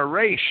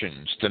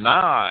 generations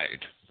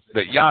denied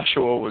that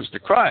Yahshua was the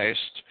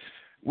Christ,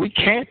 we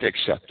can't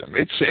accept them.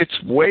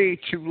 It's way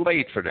too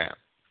late for them.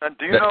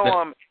 Do you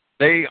know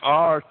they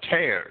are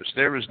tares?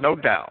 There is no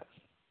doubt.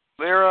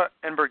 Lyra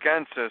and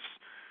Bergensis,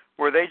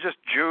 were they just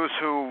Jews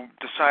who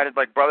decided,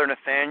 like Brother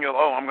Nathaniel,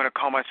 I'm going to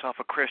call myself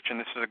a Christian,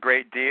 this is a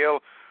great deal?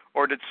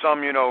 Or did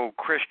some,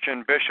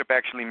 Christian bishop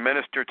actually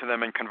minister to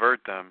them and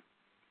convert them?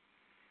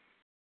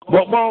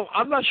 Well,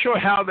 I'm not sure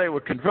how they were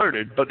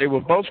converted, but they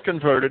were both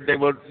converted.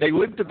 They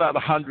lived about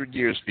 100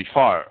 years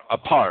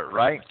apart,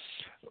 right?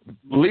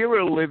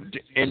 Lyra lived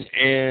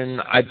in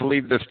I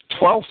believe the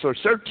 12th or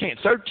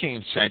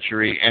 13th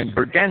century, and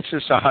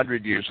Bergensis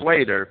 100 years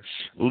later.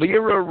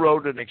 Lyra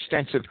wrote an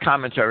extensive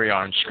commentary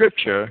on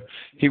Scripture.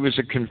 He was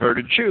a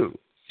converted Jew.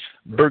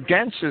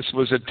 Bergensis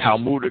was a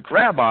Talmudic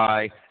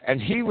rabbi,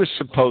 and he was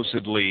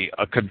supposedly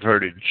a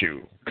converted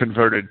Jew,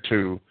 converted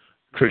to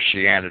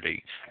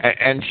Christianity.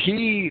 And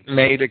he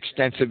made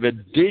extensive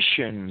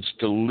additions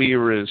to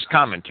Lyra's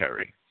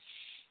commentary.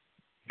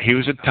 He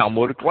was a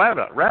Talmudic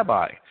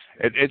rabbi.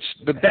 It's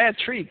the bad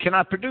tree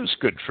cannot produce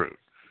good fruit.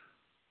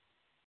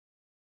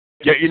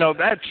 Yeah,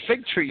 that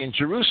fig tree in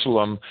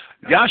Jerusalem,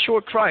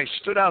 Yahshua Christ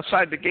stood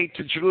outside the gate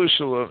to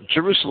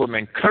Jerusalem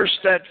and cursed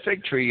that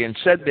fig tree and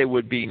said there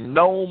would be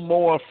no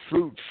more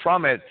fruit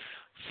from it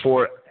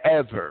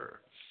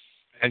forever.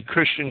 And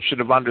Christians should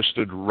have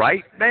understood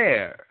right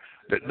there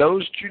that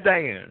those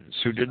Judeans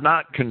who did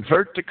not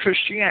convert to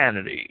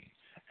Christianity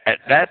at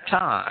that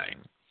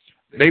time,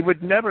 they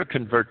would never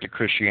convert to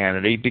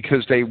Christianity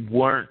because they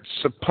weren't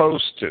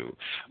supposed to.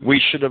 We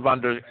should have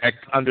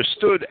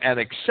understood and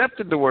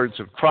accepted the words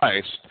of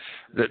Christ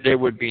that there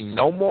would be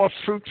no more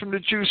fruit from the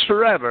Jews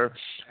forever,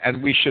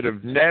 and we should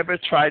have never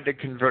tried to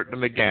convert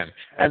them again.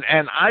 And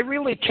I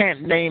really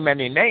can't name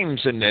any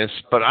names in this,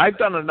 but I've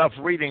done enough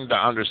reading to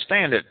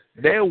understand it.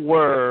 There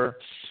were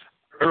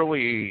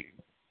early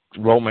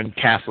Roman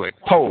Catholic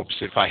popes,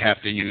 if I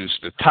have to use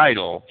the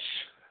title,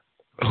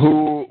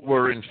 who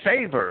were in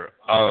favor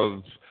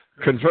of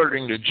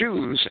converting the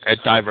Jews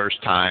at diverse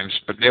times,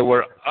 but there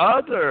were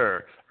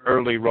other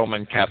early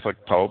Roman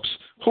Catholic popes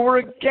who were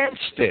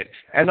against it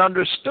and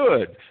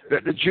understood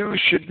that the Jews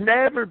should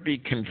never be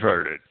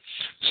converted.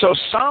 So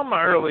some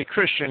early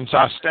Christians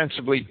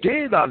ostensibly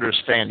did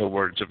understand the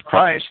words of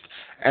Christ,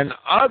 and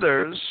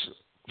others,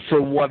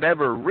 for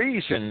whatever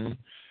reason,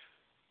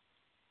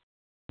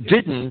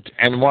 didn't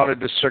and wanted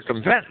to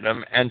circumvent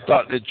them and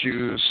thought that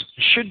Jews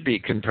should be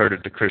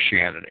converted to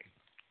Christianity.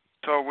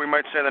 So we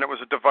might say that it was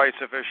a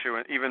divisive issue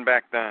even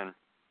back then.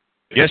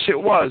 Yes, it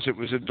was. It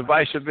was a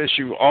divisive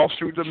issue all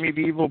through the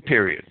medieval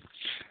period.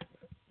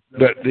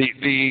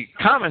 The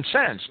common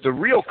sense, the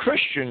real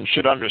Christian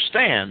should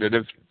understand that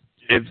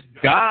if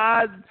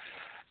God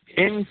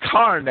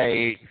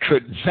incarnate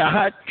could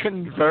not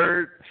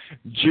convert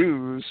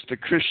Jews to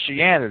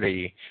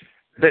Christianity,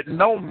 that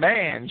no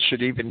man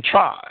should even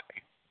try.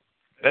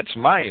 That's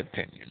my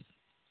opinion.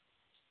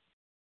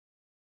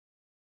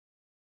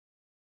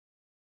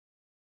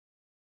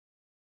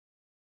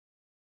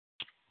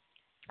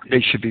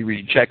 They should be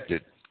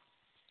rejected.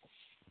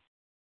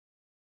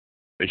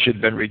 They should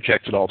have been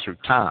rejected all through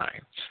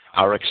time.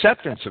 Our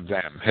acceptance of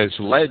them has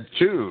led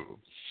to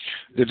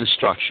the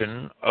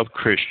destruction of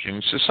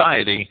Christian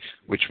society,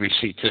 which we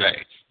see today.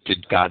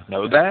 Did God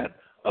know that?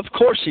 Of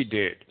course he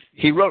did.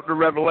 He wrote the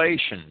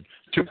Revelation,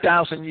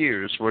 2,000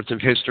 years worth of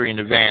history in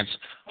advance,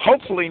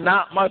 hopefully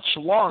not much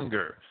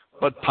longer,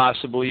 but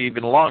possibly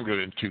even longer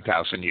than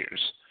 2,000 years.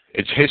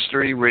 It's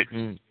history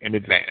written in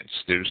advance,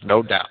 there's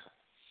no doubt.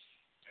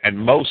 And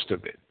most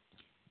of it,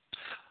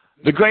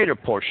 the greater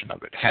portion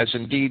of it, has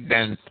indeed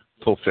been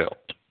fulfilled.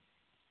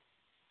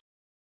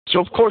 So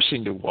of course he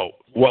knew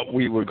what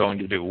we were going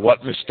to do,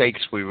 what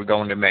mistakes we were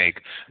going to make.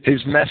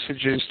 His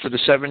messages to the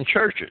 7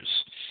 churches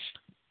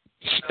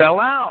spell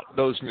out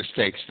those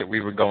mistakes that we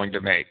were going to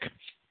make.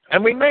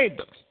 And we made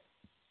them.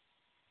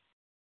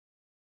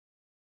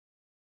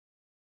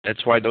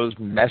 That's why those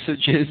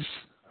messages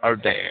are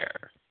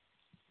there.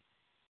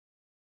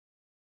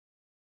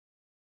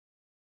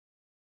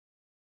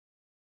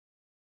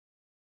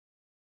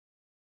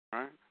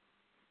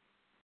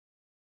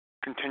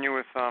 continue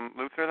with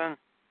Luther then?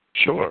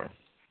 Sure.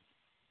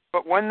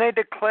 But when they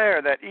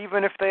declare that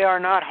even if they are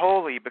not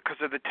holy because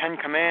of the Ten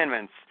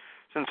Commandments,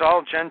 since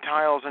all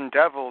Gentiles and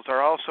devils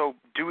are also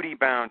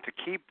duty-bound to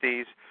keep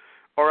these,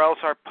 or else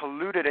are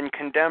polluted and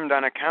condemned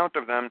on account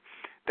of them,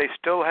 they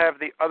still have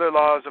the other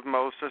laws of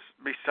Moses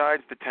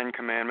besides the Ten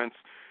Commandments,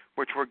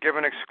 which were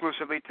given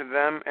exclusively to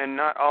them and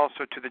not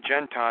also to the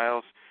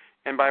Gentiles,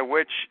 and by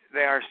which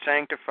they are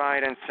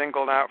sanctified and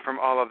singled out from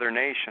all other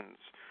nations.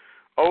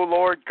 O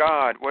Lord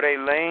God, what a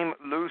lame,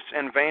 loose,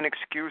 and vain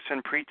excuse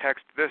and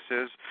pretext this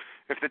is.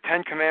 If the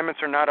Ten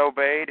Commandments are not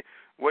obeyed,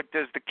 what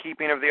does the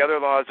keeping of the other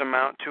laws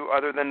amount to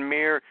other than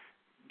mere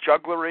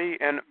jugglery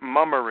and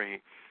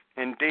mummery?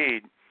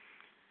 Indeed,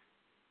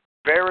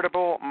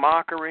 veritable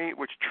mockery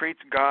which treats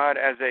God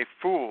as a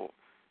fool.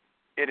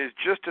 It is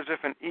just as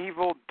if an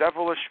evil,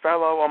 devilish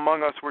fellow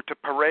among us were to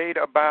parade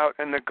about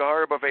in the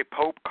garb of a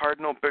pope,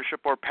 cardinal,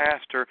 bishop, or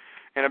pastor,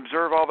 and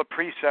observe all the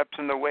precepts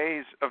and the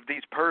ways of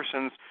these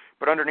persons,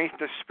 but underneath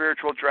this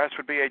spiritual dress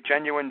would be a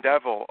genuine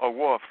devil, a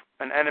wolf,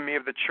 an enemy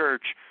of the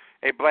church,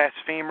 a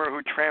blasphemer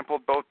who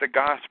trampled both the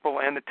gospel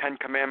and the Ten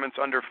Commandments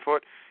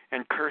underfoot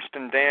and cursed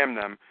and damned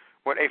them.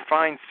 What a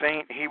fine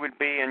saint he would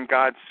be in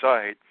God's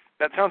sight.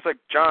 That sounds like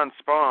John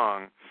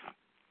Spong.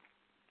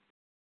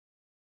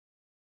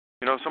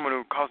 You know, someone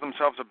who calls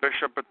themselves a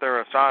bishop, but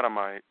they're a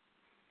sodomite.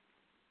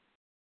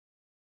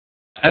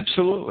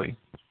 Absolutely.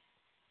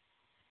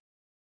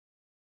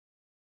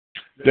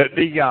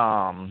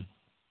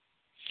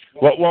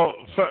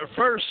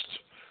 First,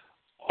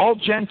 all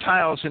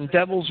Gentiles and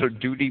devils are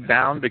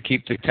duty-bound to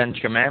keep the Ten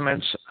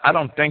Commandments. I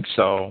don't think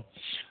so.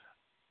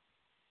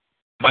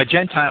 By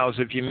Gentiles,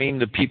 if you mean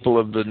the people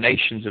of the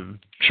nations of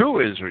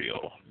true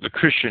Israel, the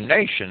Christian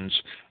nations,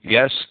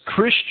 yes,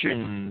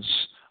 Christians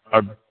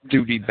are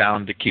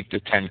duty-bound to keep the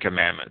Ten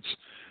Commandments.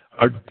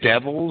 Are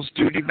devils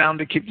duty-bound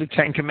to keep the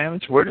Ten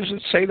Commandments? Where does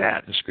it say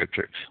that in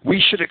Scripture?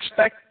 We should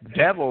expect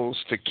devils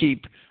to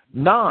keep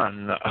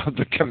none of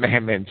the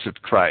commandments of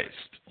Christ.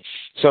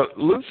 So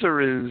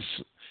Luther is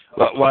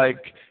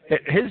like,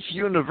 his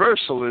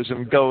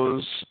universalism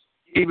goes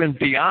even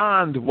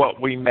beyond what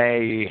we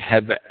may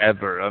have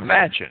ever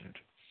imagined.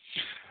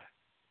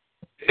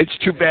 It's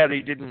too bad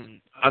he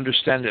didn't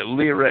understand that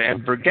Lyra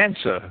and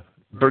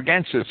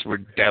Bergensis were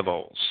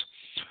devils.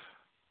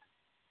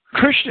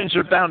 Christians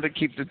are bound to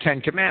keep the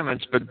Ten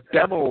Commandments, but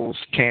devils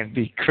can't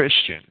be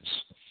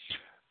Christians.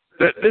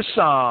 The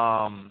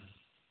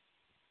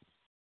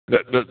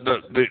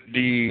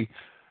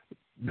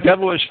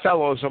devilish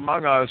fellows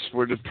among us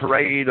were to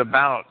parade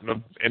about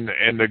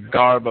in the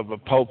garb of a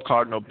pope,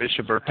 cardinal,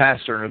 bishop, or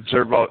pastor and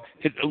observe all.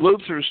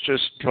 Luther's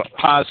just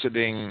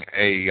positing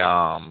a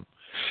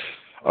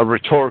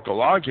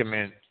rhetorical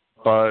argument,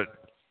 but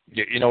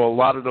you know, a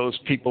lot of those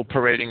people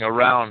parading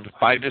around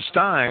by this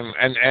time,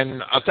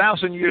 and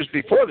 1,000 years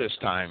before this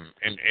time,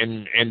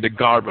 in the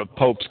garb of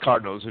popes,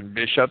 cardinals, and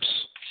bishops,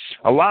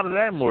 a lot of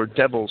them were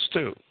devils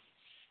too.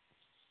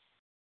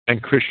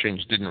 And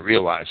Christians didn't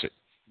realize it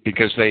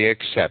because they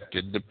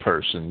accepted the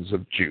persons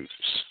of Jews.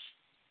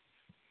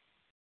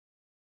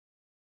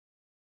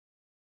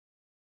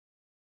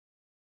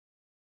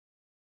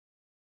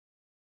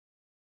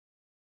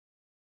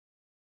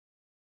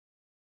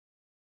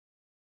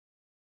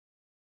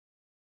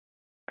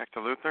 Back to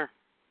Luther?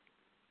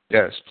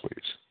 Yes,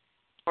 please.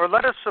 Or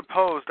let us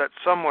suppose that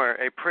somewhere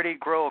a pretty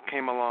girl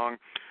came along,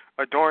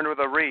 adorned with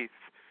a wreath,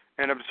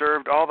 and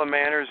observed all the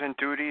manners and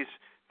duties,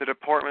 the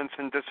deportments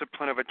and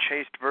discipline of a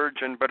chaste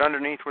virgin, but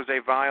underneath was a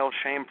vile,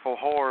 shameful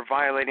whore,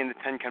 violating the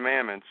Ten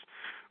Commandments.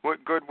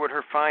 What good would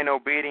her fine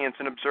obedience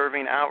in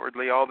observing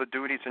outwardly all the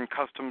duties and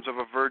customs of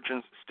a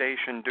virgin's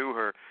station do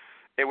her?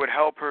 It would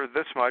help her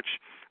this much,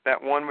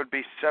 that one would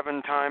be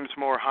 7 times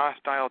more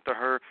hostile to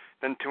her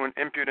than to an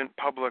impudent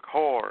public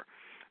whore.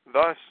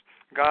 Thus,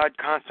 God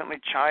constantly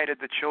chided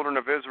the children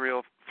of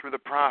Israel through the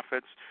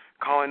prophets,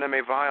 calling them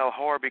a vile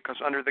whore, because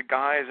under the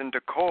guise and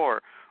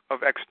decor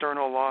of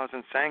external laws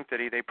and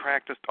sanctity, they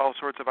practiced all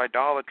sorts of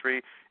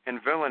idolatry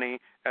and villainy,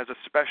 as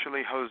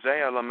especially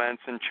Hosea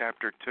laments in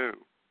chapter 2.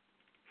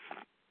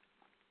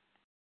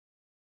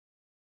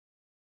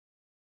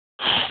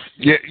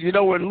 Yeah, you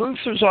know, when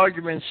Luther's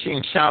arguments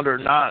seem sound or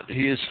not,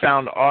 he is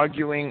found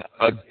arguing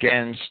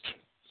against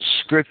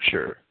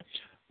Scripture.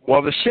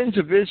 While the sins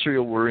of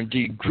Israel were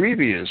indeed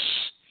grievous,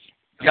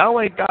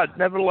 Yahweh God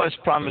nevertheless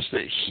promised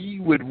that he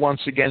would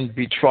once again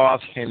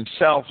betroth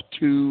himself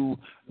to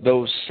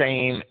those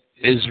same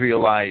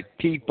Israelite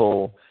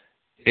people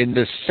in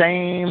the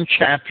same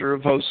chapter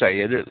of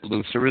Hosea that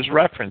Luther is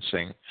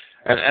referencing.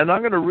 And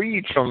I'm going to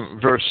read from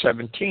verse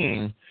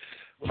 17.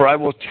 For I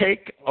will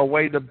take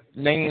away the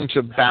names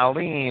of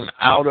Baalim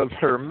out of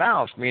her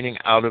mouth, meaning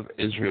out of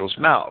Israel's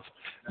mouth.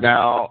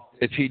 Now,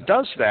 if he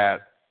does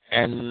that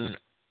and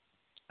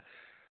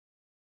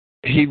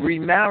he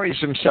remarries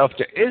himself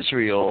to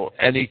Israel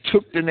and he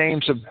took the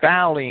names of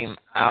Baalim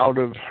out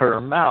of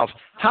her mouth,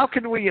 how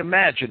can we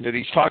imagine that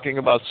he's talking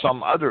about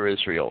some other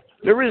Israel?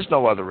 There is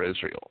no other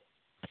Israel.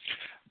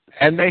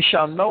 And they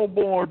shall no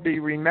more be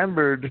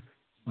remembered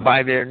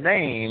by their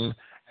name,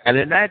 And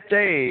in that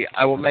day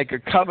I will make a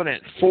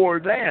covenant for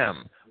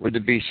them with the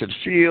beasts of the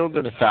field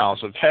and the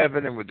fowls of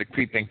heaven and with the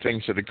creeping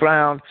things of the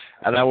ground,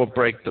 and I will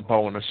break the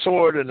bow and the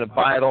sword and the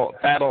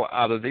battle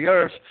out of the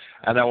earth,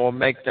 and I will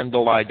make them to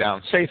lie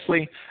down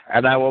safely,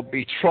 and I will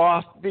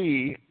betroth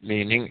thee,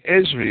 meaning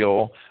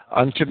Israel,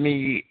 unto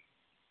me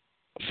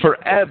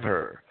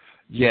forever.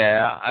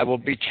 Yeah, I will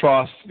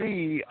betroth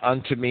thee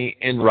unto me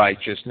in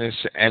righteousness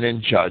and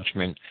in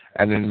judgment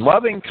and in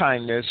loving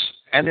kindness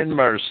and in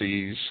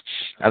mercies,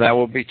 and I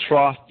will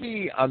betroth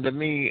thee unto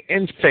me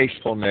in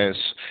faithfulness,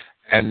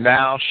 and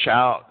thou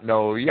shalt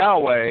know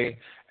Yahweh.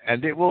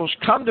 And it will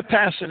come to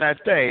pass in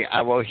that day,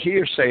 I will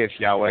hear, saith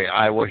Yahweh,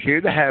 I will hear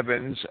the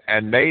heavens,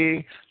 and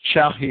they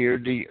shall hear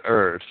the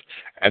earth.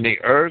 And the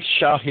earth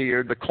shall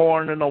hear the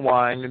corn and the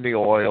wine and the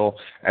oil,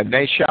 and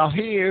they shall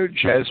hear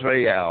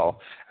Jezreel,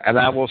 and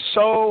I will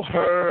sow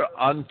her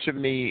unto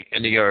me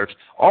in the earth.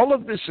 All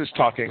of this is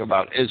talking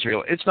about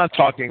Israel. It's not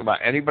talking about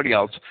anybody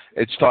else.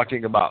 It's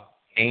talking about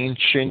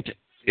ancient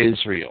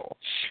Israel.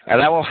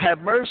 And I will have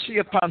mercy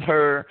upon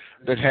her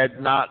that had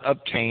not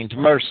obtained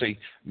mercy,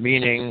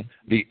 meaning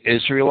the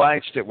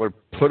Israelites that were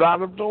put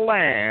out of the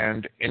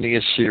land in the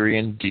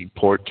Assyrian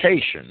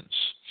deportations.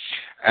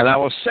 And I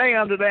will say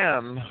unto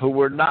them who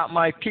were not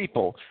my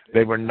people,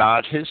 they were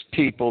not his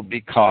people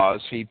because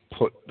he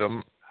put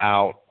them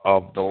out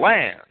of the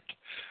land.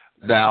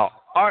 Thou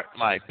art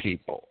my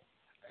people,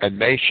 and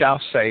they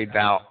shall say,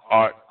 thou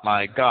art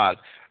my God.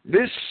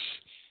 This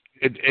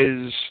it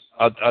is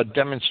a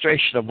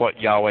demonstration of what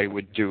Yahweh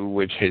would do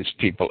with his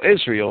people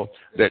Israel,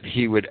 that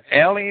he would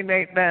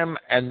alienate them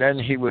and then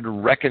he would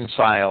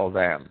reconcile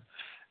them.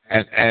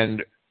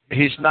 And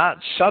he's not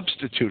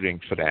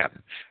substituting for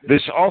them.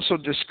 This also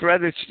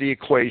discredits the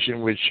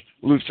equation which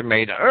Luther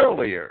made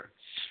earlier,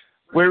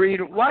 where he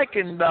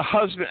likened the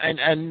husband,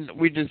 and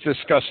we just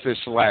discussed this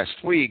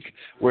last week,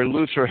 where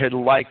Luther had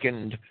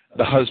likened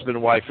the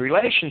husband-wife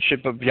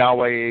relationship of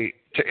Yahweh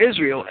to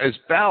Israel as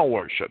Baal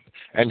worship,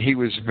 and he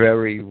was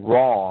very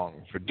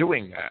wrong for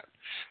doing that,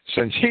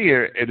 since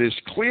here it is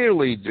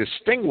clearly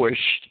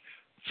distinguished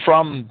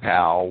from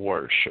Baal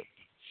worship.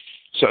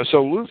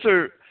 So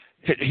Luther,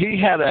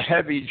 he had a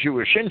heavy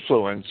Jewish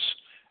influence,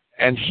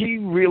 and he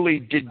really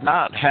did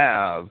not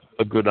have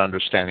a good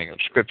understanding of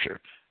Scripture.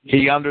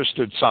 He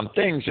understood some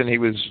things, and he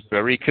was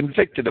very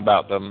convicted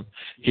about them.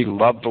 He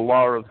loved the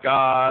law of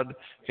God.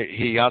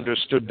 He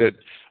understood that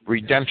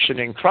redemption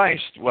in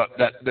Christ,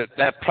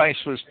 that price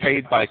was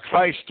paid by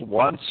Christ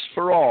once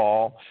for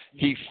all.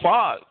 He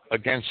fought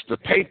against the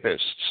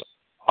papists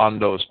on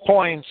those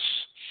points,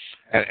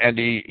 and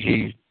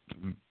he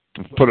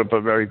put up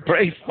a very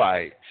brave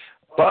fight.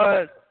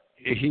 But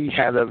he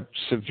had a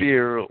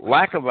severe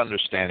lack of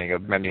understanding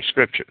of many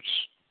scriptures.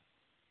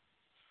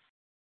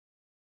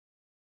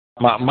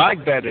 My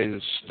bet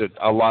is that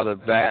a lot of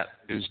that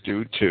is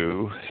due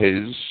to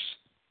his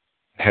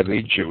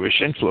heavy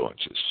Jewish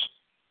influences.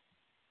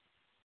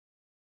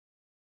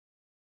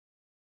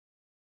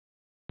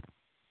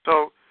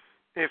 So,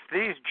 if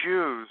these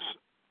Jews,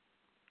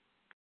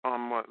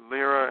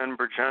 Lyra and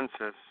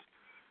Bergensis,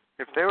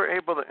 if they were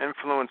able to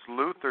influence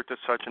Luther to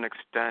such an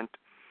extent,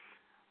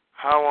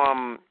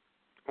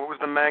 what was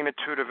the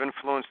magnitude of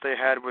influence they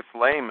had with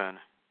laymen?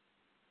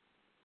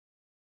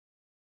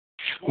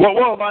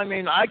 Well, I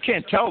mean, I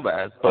can't tell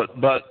that, but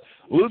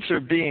Luther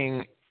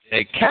being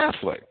a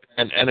Catholic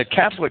and a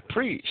Catholic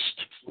priest,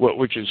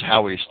 which is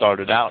how he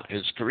started out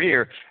his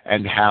career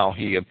and how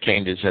he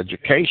obtained his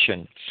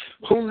education,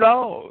 who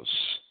knows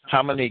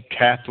how many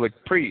Catholic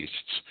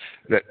priests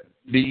that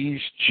these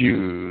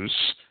Jews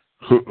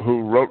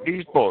who wrote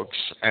these books,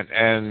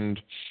 and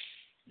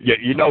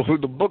yet you know who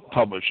the book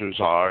publishers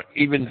are,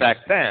 even back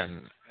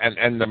then,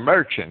 and the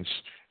merchants.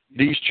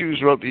 These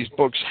Jews wrote these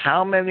books.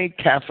 How many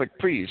Catholic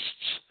priests,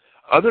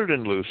 other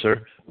than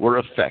Luther, were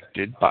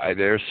affected by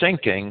their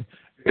thinking,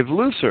 if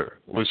Luther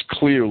was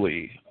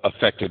clearly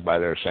affected by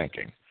their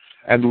thinking?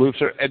 And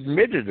Luther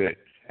admitted it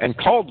and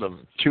called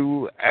them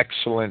two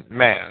excellent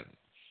men.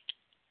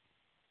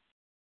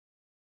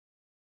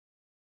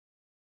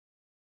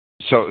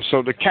 So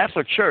the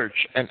Catholic Church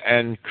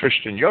and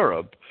Christian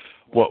Europe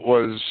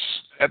was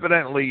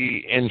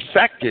evidently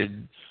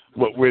infected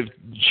with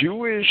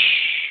Jewish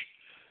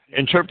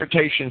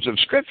interpretations of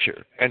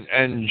Scripture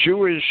and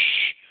Jewish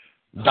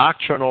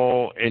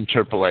doctrinal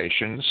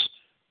interpolations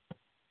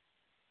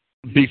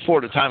before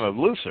the time of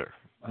Luther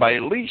by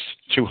at least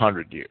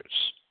 200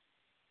 years.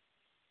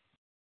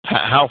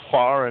 How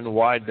far and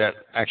wide that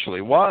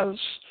actually was,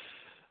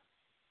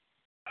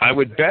 I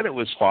would bet it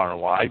was far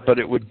and wide, but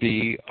it would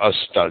be a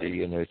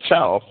study in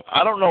itself.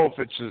 I don't know if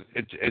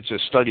it's a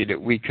study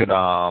that we could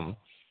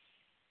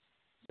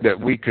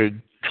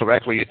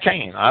correctly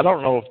attain. I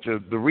don't know if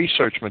the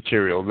research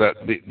material, that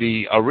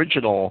the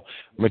original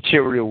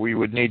material we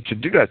would need to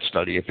do that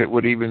study, if it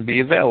would even be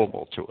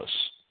available to us.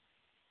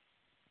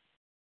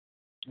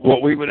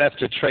 Well, we would have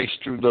to trace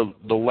through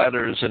the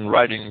letters and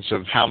writings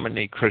of how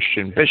many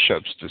Christian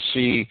bishops to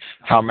see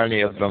how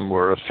many of them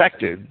were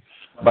affected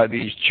by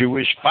these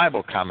Jewish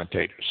Bible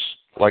commentators,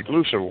 like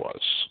Luther was.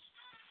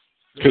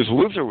 Because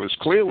Luther was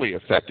clearly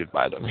affected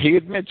by them. He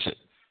admits it.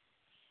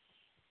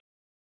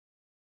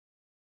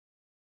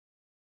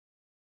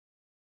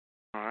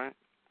 All right.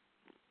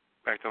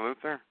 Back to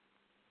Luther.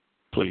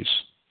 Please.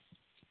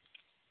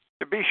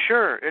 To be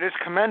sure, it is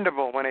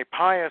commendable when a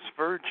pious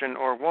virgin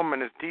or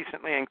woman is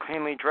decently and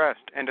cleanly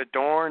dressed and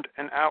adorned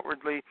and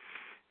outwardly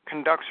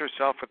conducts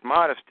herself with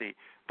modesty.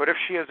 But if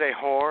she is a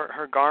whore,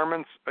 her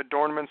garments,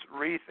 adornments,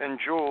 wreath, and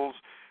jewels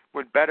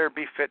would better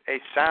befit a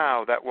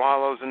sow that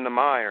wallows in the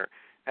mire.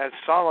 As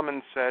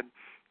Solomon said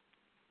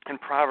in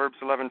Proverbs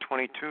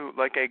 11:22,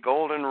 like a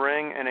golden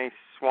ring in a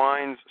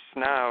swine's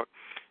snout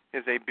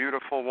is a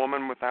beautiful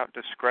woman without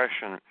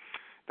discretion.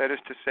 That is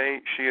to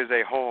say, she is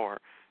a whore.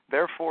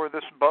 Therefore,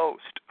 this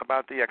boast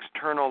about the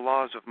external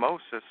laws of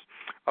Moses,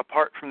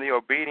 apart from the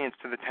obedience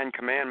to the Ten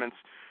Commandments,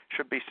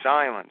 should be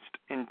silenced.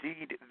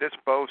 Indeed, this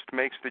boast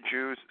makes the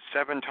Jews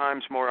 7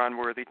 times more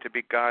unworthy to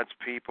be God's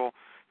people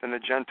than the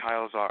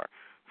Gentiles are.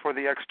 For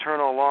the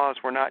external laws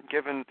were not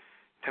given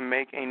to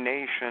make a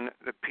nation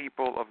the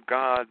people of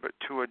God, but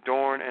to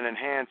adorn and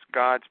enhance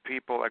God's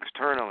people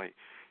externally,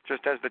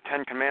 just as the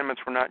Ten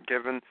Commandments were not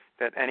given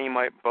that any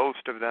might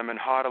boast of them and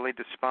haughtily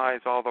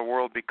despise all the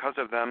world because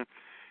of them,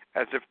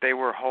 as if they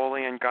were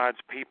holy and God's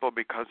people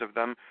because of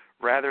them.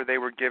 Rather, they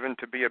were given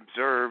to be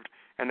observed,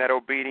 and that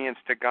obedience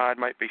to God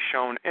might be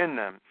shown in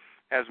them,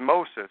 as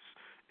Moses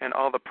and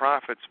all the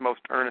prophets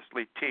most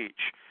earnestly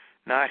teach.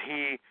 Not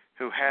he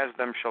who has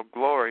them shall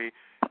glory,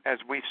 as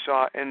we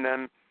saw in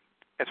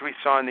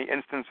the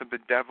instance of the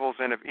devils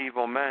and of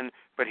evil men,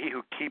 but he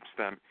who keeps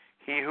them.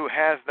 He who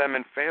has them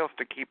and fails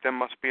to keep them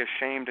must be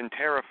ashamed and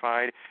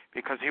terrified,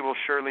 because he will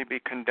surely be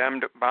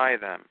condemned by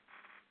them.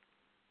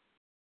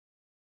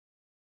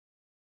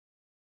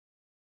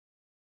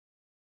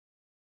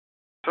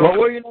 Well,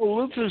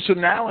 Luther's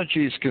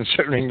analogies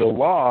concerning the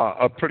law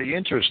are pretty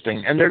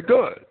interesting, and they're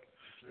good.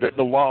 That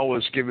the law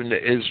was given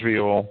to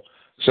Israel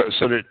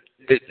so that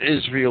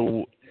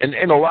Israel,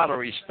 in a lot of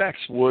respects,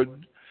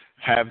 would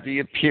have the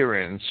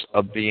appearance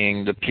of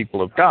being the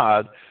people of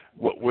God,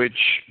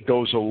 which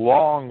goes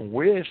along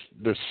with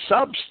the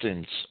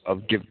substance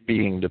of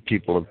being the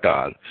people of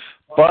God.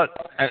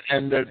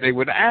 And that they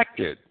would act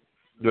it.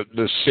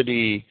 The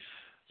city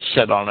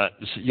set on it,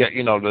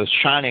 the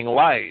shining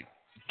light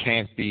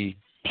can't be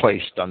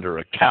placed under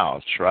a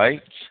couch, right?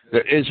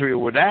 That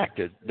Israel would act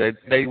it. That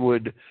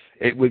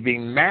it would be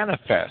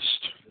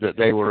manifest that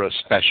they were a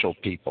special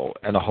people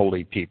and a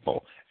holy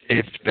people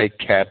if they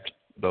kept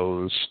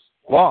those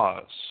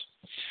laws.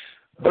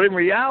 But in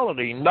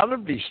reality, none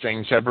of these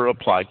things ever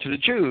apply to the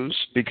Jews,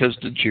 because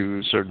the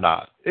Jews are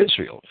not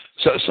Israel.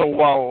 So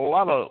while a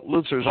lot of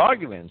Luther's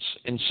arguments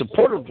in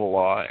support of the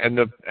law and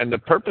the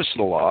purpose of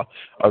the law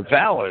are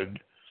valid,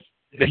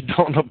 they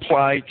don't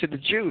apply to the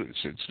Jews.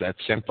 It's that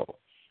simple.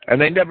 And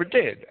they never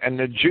did. And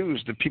the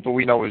Jews, the people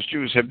we know as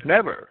Jews, have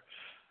never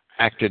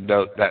acted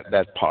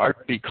that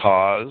part,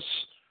 because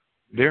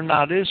they're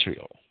not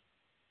Israel.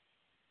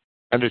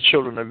 And the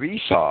children of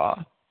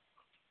Esau,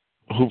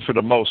 who for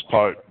the most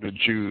part the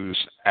Jews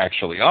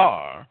actually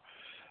are,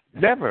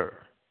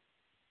 never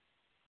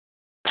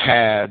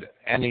had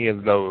any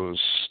of those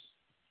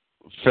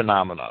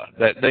phenomena.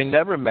 That they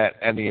never met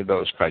any of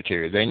those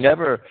criteria. They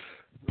never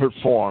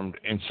performed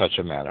in such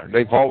a manner.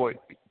 They've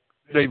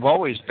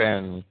always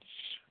been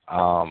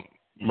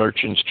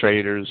merchants,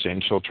 traders,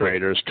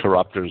 infiltrators,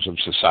 corrupters of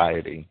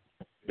society.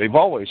 They've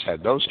always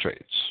had those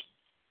traits.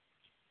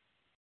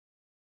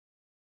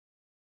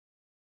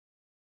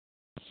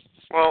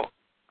 Well,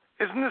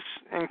 isn't this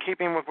in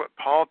keeping with what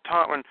Paul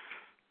taught when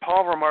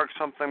Paul remarks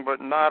something, but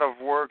not of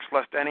works,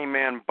 lest any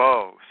man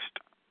boast?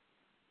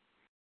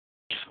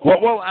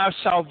 Well, our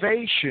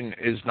salvation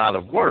is not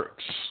of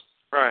works.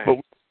 Right. But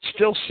we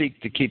still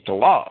seek to keep the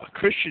law.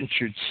 Christians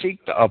should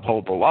seek to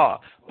uphold the law,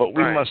 but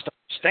we must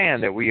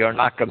understand that we are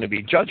not going to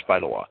be judged by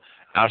the law.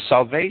 Our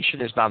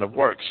salvation is not of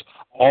works.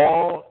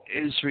 All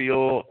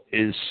Israel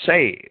is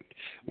saved.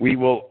 We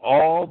will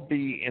all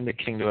be in the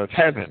kingdom of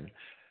heaven.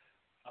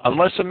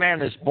 Unless a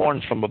man is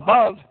born from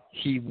above,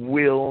 he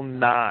will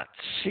not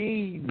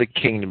see the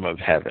kingdom of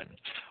heaven.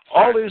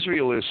 All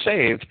Israel is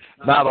saved.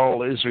 Not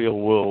all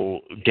Israel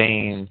will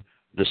gain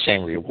the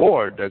same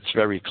reward. That's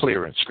very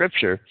clear in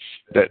Scripture,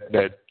 that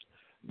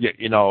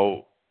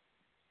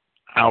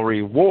our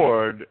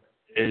reward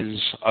is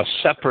a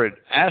separate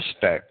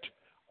aspect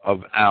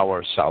of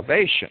our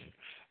salvation.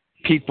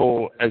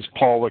 People, as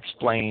Paul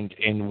explained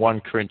in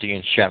 1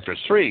 Corinthians chapter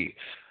 3,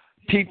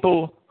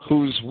 people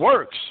whose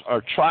works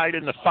are tried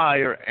in the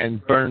fire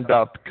and burned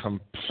up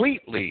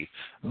completely,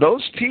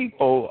 those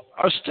people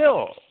are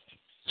still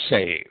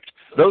saved.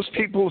 Those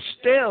people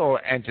still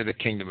enter the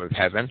kingdom of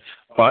heaven,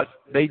 but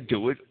they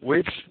do it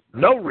with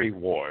no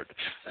reward.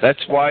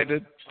 That's why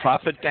the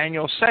prophet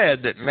Daniel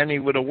said that many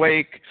would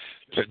awake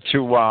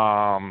to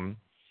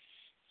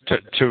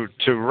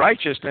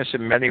righteousness,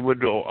 and many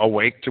would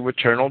awake to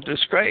eternal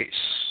disgrace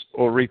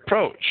or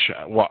reproach.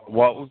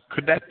 What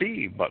could that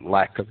be but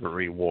lack of a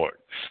reward?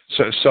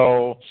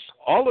 So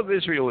all of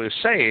Israel is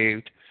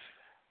saved,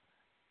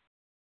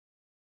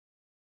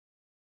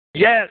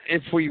 Yet,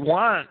 if we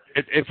want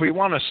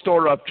to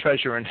store up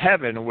treasure in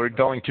heaven, we're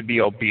going to be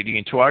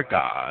obedient to our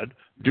God,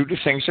 do the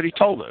things that He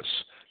told us,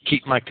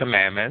 keep my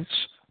commandments,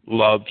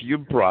 love your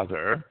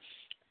brother,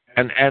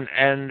 and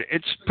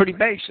it's pretty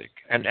basic.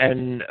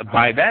 And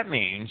by that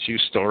means, you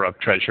store up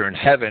treasure in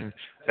heaven.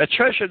 That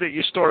treasure that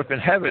you store up in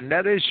heaven,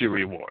 that is your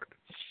reward.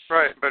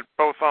 Right, but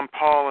both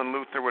Paul and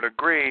Luther would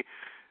agree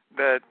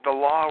that the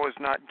law was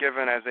not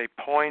given as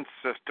a point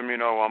system,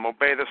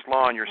 obey this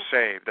law and you're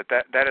saved.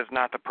 That is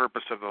not the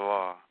purpose of the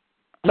law.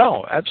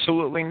 No,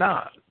 absolutely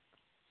not.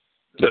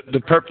 The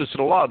purpose of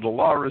the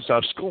law is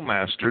our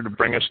schoolmaster to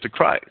bring us to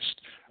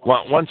Christ.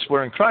 Once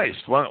we're in Christ,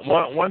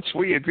 once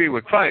we agree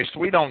with Christ,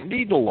 we don't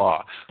need the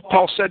law.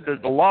 Paul said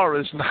that the law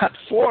is not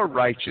for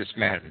righteous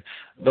men.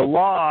 The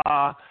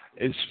law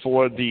is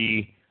for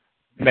the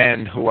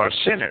men who are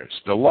sinners.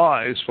 The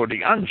law is for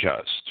the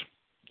unjust.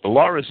 The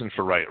law isn't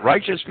for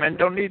righteous men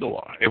don't need the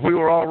law. If we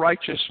were all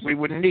righteous, we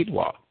wouldn't need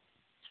law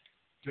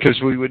because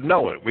we would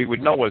know it. We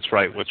would know what's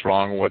right, what's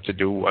wrong, what to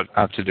do, what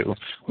not to do.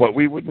 What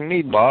we wouldn't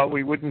need law,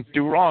 we wouldn't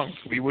do wrong.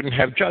 We wouldn't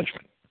have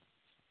judgment.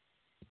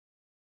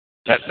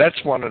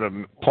 That's one of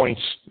the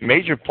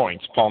major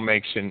points Paul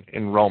makes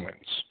in Romans,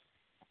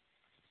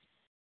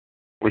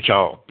 which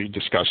I'll be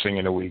discussing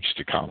in the weeks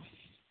to come.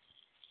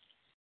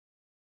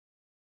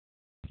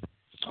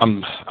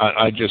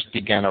 I just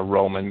began a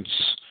Romans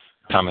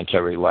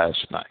commentary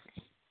last night.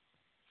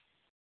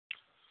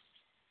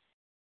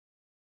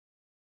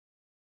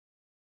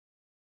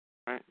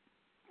 All right.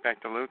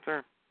 Back to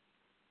Luther.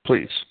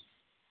 Please.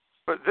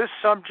 But this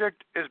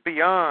subject is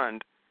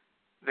beyond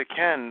the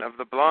ken of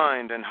the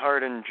blind and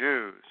hardened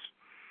Jews.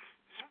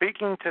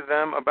 Speaking to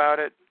them about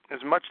it is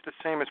much the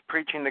same as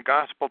preaching the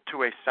gospel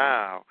to a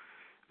sow.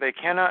 They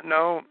cannot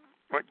know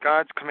what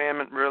God's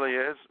commandment really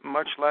is,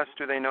 much less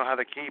do they know how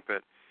to keep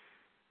it.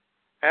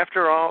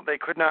 After all, they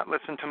could not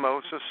listen to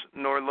Moses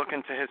nor look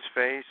into his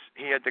face.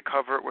 He had to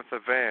cover it with a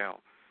veil.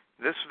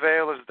 This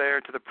veil is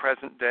there to the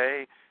present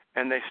day,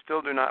 and they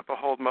still do not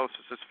behold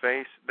Moses'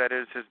 face, that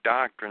is, his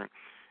doctrine.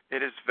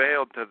 It is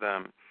veiled to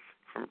them.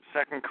 From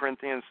 2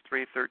 Corinthians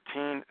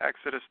 3:13,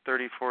 Exodus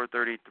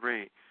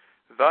 34:33.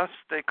 Thus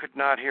they could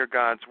not hear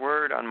God's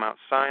word on Mount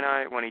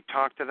Sinai when he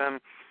talked to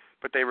them,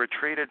 but they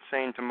retreated,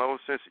 saying to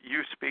Moses,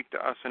 you speak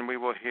to us and we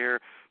will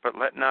hear, but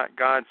let not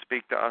God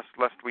speak to us,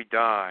 lest we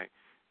die.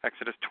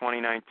 Exodus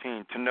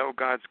 20:19. To know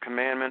God's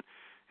commandment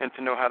and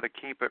to know how to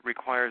keep it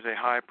requires a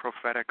high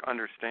prophetic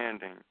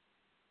understanding.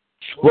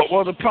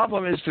 Well, the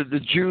problem is that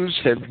the Jews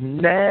have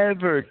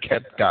never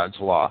kept God's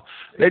law.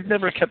 They've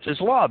never kept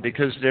His law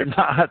because they're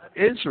not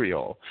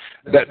Israel.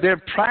 That their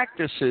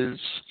practices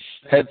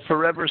have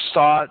forever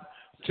sought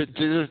to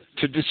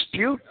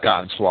dispute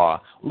God's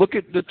law. Look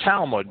at the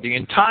Talmud, the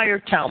entire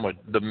Talmud,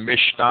 the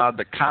Mishnah,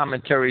 the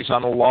commentaries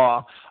on the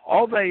law.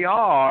 All they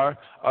are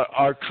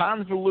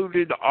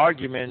convoluted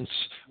arguments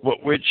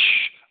which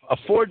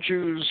afford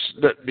Jews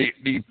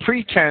the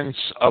pretense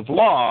of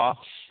law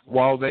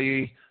while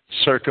they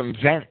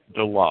circumvent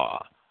the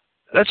law.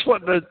 That's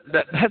what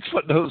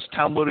those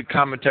Talmudic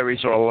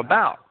commentaries are all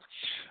about.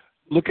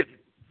 Look at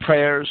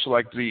prayers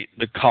like the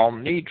Kol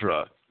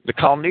Nidre. The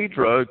Kol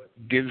Nidre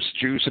gives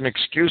Jews an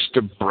excuse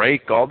to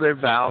break all their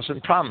vows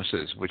and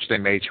promises which they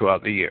made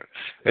throughout the year.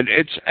 And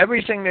it's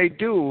everything they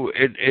do.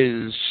 It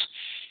is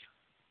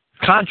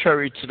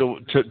contrary to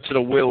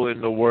the will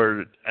and the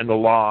word and the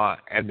law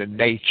and the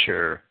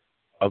nature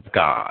of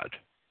God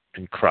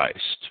and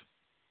Christ.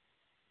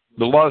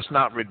 The law is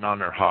not written on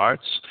their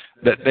hearts,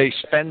 that they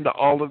spend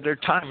all of their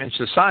time in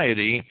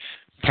society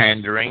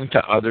pandering to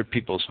other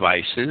people's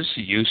vices,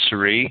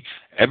 usury,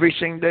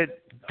 everything that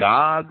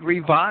God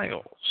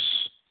reviles.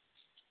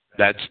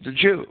 That's the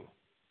Jew.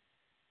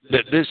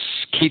 That this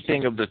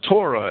keeping of the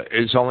Torah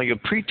is only a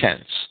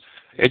pretense.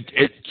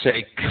 It's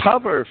a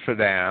cover for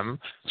them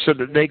so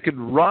that they could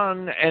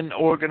run an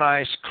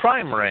organized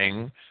crime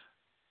ring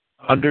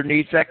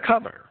underneath that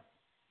cover.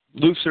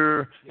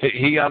 Luther,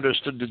 he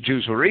understood the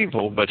Jews were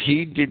evil, but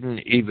he didn't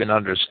even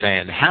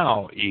understand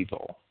how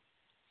evil.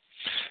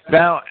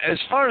 Now, as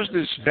far as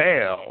this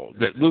veil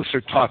that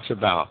Luther talks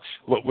about,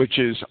 which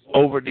is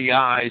over the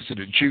eyes of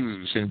the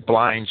Jews and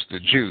blinds the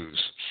Jews,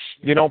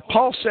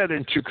 Paul said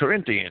in 2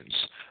 Corinthians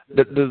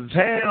that the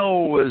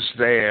veil was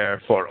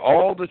there for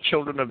all the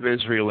children of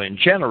Israel in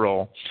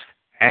general,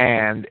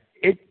 and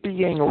it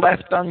being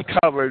left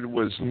uncovered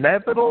was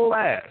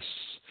nevertheless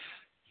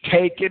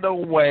taken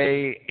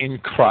away in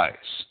Christ.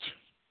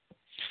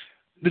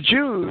 The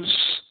Jews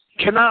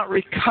cannot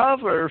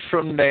recover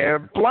from their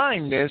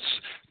blindness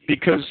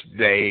because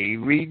they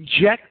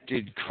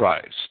rejected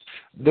Christ.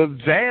 The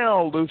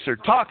veil Luther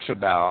talks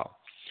about,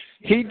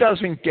 he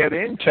doesn't get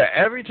into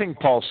everything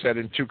Paul said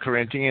in 2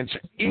 Corinthians,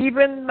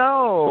 even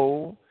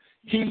though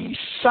he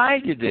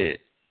cited it.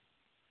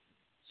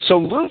 So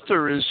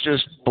Luther is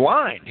just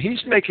blind. He's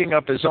making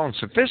up his own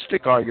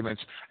sophistic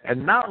arguments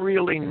and not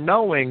really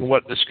knowing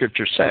what the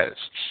Scripture says.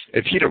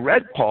 If he'd have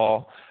read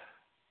Paul,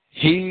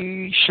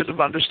 he should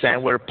have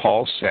understood where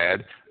Paul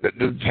said that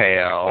the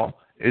veil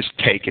is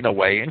taken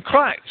away in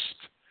Christ.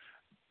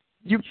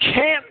 You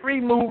can't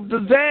remove the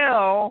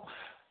veil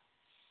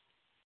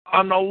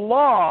on the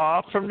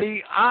law from the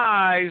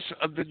eyes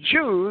of the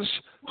Jews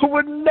who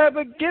were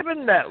never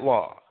given that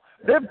law.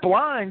 They're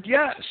blind,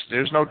 yes.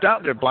 There's no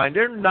doubt they're blind.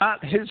 They're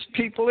not his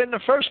people in the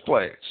first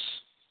place.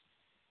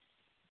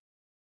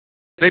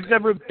 They've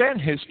never been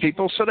his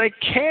people, so they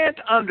can't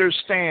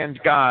understand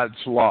God's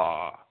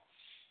law.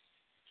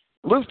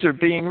 Luther,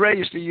 being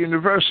raised a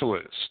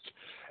Universalist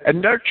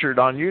and nurtured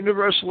on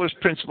Universalist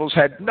principles,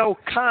 had no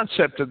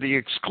concept of the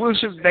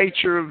exclusive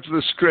nature of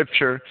the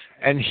Scripture,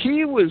 and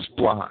he was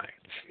blind.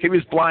 He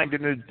was blind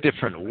in a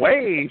different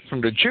way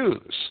from the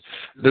Jews.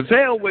 The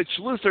veil which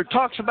Luther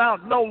talks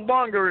about no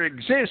longer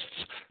exists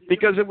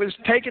because it was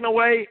taken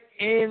away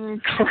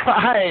in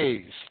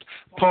Christ.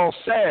 Paul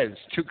says,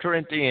 2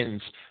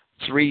 Corinthians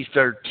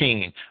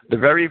 3:13, the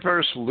very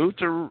verse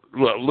Luther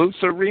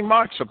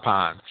remarks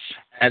upon,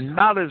 and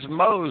not as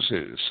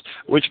Moses,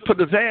 which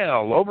put a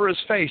veil over his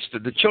face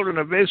that the children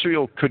of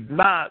Israel could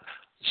not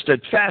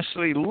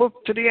steadfastly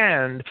look to the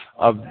end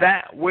of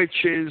that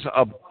which is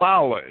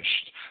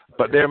abolished.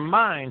 But their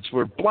minds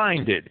were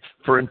blinded,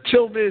 for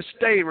until this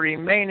day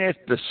remaineth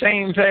the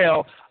same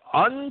veil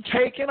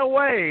untaken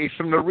away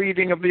from the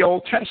reading of the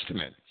Old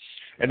Testament.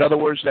 In other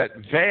words, that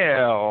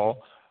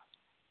veil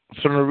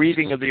from the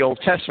reading of the Old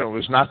Testament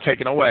was not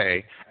taken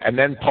away. And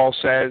then Paul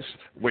says,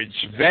 which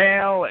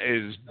veil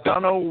is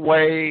done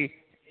away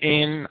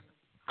in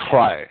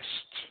Christ.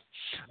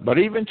 But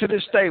even to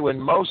this day, when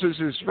Moses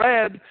is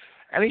read,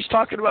 and he's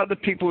talking about the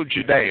people of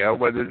Judea,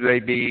 whether they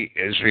be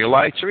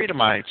Israelites or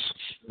Edomites,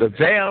 the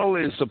veil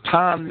is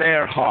upon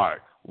their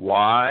heart.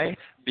 Why?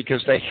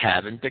 Because they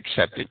haven't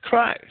accepted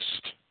Christ.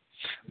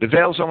 The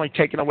veil is only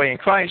taken away in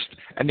Christ,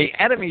 and the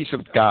enemies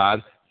of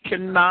God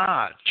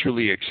cannot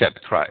truly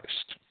accept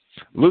Christ.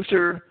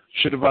 Luther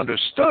should have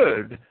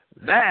understood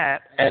that,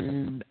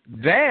 and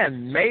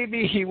then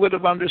maybe he would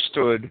have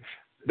understood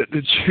that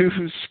the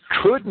Jews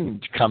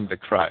couldn't come to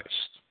Christ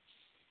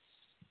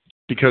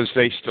because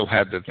they still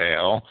had the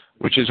veil,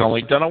 which is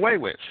only done away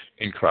with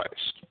in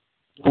Christ.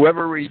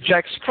 Whoever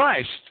rejects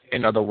Christ,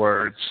 in other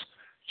words,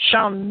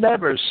 shall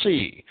never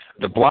see.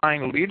 The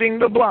blind leading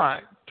the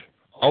blind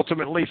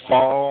ultimately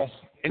fall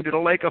into the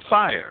lake of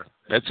fire.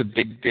 That's a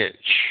big ditch.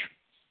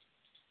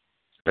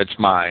 That's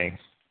my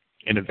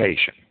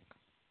innovation.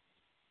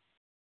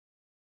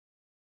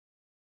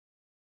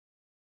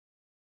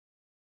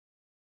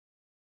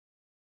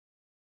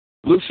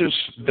 Luther's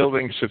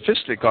building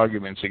sophistic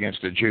arguments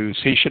against the Jews.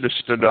 He should have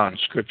stood on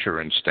Scripture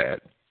instead.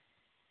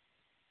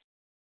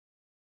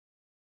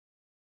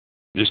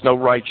 There's no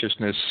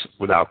righteousness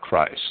without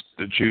Christ.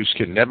 The Jews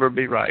can never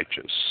be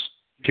righteous,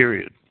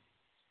 period,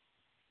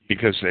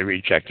 because they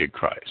rejected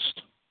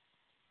Christ.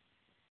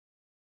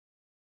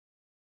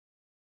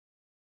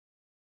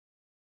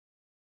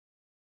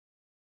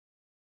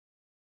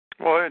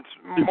 Well,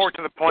 it's more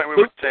to the point we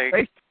would say.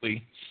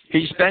 Basically,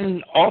 he's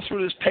been, all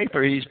through this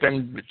paper, he's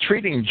been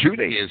treating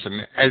Judaism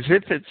as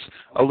if it's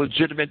a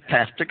legitimate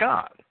path to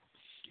God.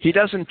 He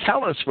doesn't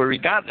tell us where he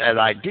got that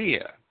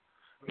idea,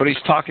 but he's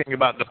talking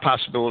about the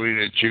possibility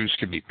that Jews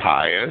could be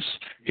pious.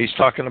 He's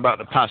talking about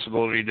the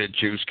possibility that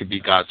Jews could be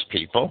God's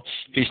people.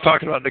 He's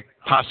talking about the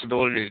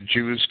possibility that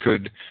Jews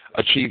could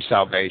achieve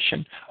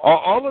salvation.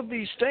 All of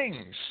these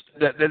things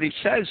that he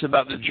says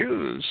about the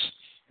Jews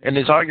and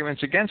his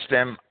arguments against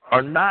them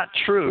are not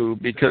true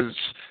because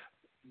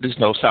there's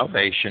no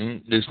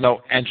salvation, there's no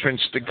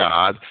entrance to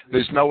God,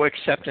 there's no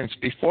acceptance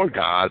before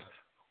God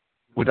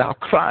without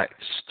Christ.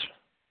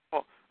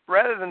 Well,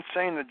 rather than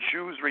saying the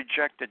Jews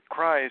rejected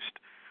Christ,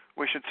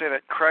 we should say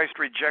that Christ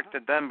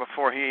rejected them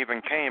before he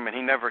even came, and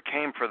he never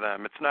came for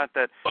them. It's not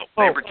that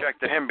they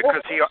rejected him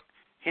because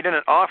he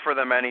didn't offer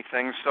them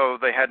anything, so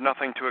they had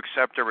nothing to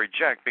accept or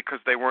reject because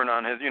they weren't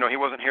on his, he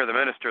wasn't here to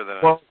minister then.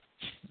 Well,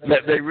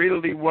 that they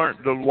really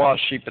weren't the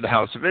lost sheep of the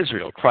house of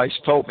Israel. Christ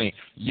told me,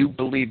 you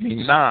believe me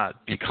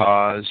not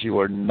because you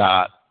are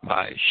not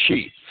my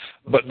sheep.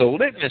 But the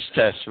litmus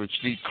test which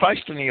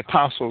Christ and the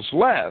apostles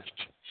left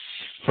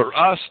for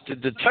us to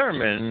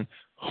determine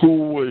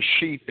who was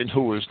sheep and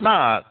who was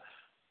not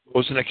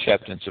was an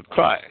acceptance of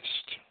Christ.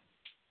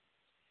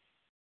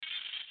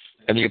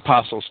 And the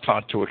apostles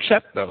taught to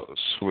accept those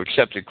who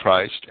accepted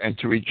Christ and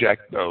to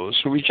reject those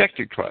who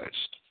rejected Christ.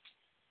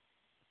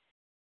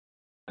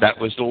 That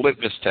was the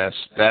litmus test.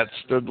 That's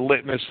the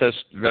litmus test,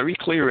 very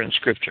clear in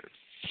Scripture.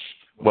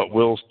 But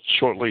we'll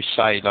shortly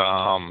cite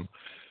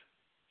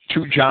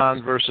 2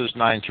 John verses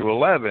 9 through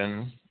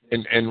 11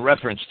 in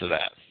reference to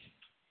that.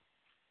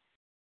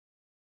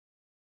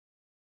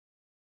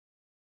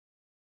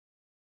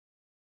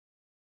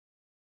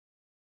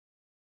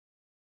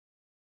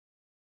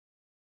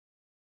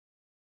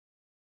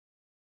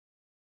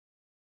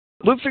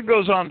 Luther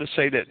goes on to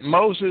say that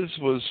Moses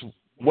was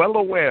well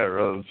aware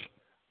of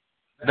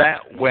that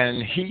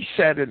when he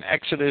said in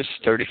Exodus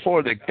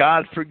 34 that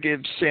God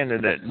forgives sin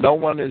and that no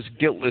one is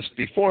guiltless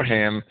before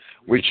him,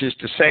 which is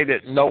to say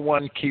that no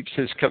one keeps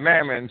his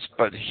commandments,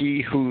 but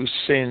he who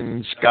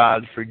sins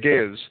God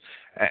forgives.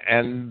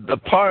 And the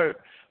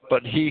part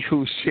but he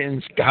who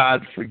sins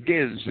God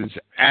forgives is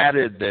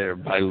added there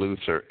by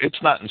Luther.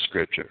 It's not in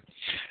Scripture.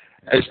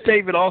 As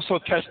David also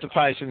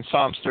testifies in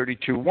Psalms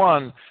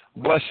 32:1,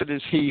 blessed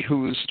is he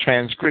whose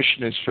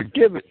transgression is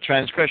forgiven,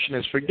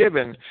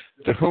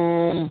 to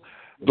whom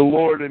the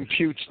Lord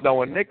imputes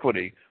no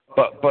iniquity.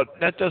 But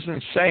that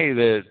doesn't say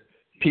that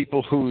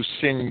people who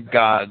sin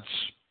God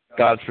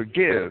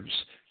forgives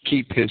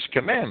keep his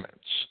commandments.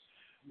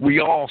 We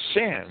all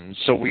sin,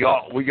 so we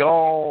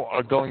all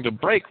are going to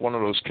break one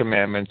of those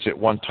commandments at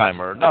one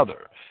time or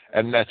another,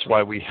 and that's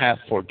why we have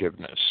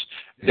forgiveness.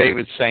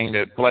 David's saying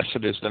that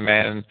blessed is the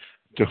man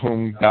to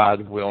whom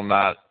God will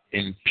not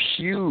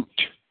impute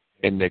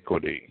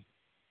iniquity.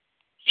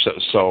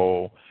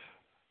 So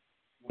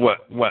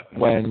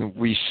when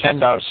we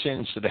send our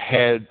sins to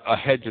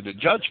ahead to the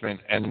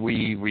judgment and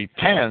we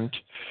repent,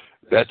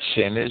 that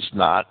sin is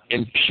not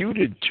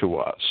imputed to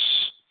us.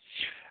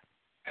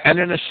 And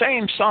in the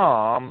same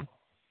psalm,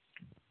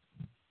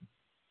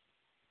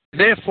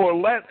 therefore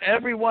let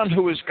everyone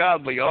who is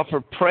godly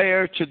offer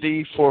prayer to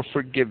thee for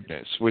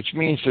forgiveness, which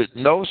means that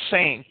no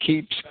saint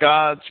keeps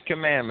God's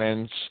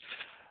commandments,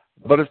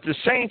 but if the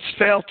saints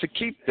fail to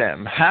keep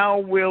them, how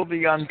will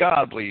the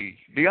ungodly,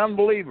 the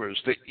unbelievers,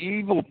 the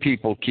evil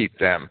people keep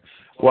them?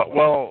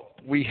 Well,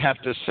 we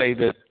have to say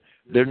that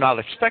they're not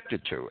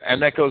expected to. And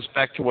that goes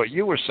back to what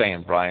you were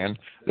saying, Brian,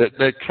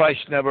 that Christ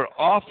never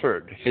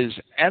offered his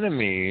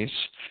enemies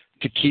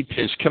to keep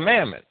his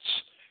commandments.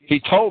 He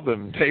told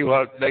them they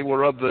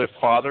were of their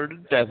father,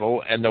 the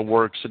devil, and the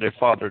works of their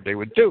father they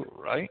would do,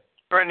 right?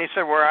 Right, and he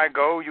said, where I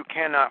go, you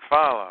cannot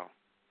follow.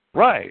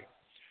 Right.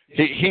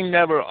 He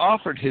never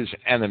offered his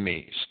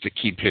enemies to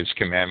keep his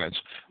commandments.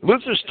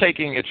 Luther's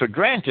taking it for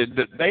granted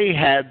that they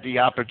had the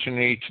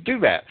opportunity to do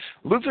that.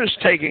 Luther's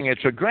taking it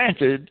for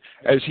granted,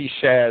 as he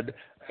said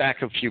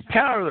back a few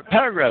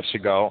paragraphs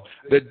ago,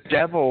 that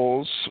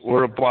devils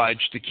were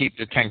obliged to keep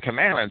the Ten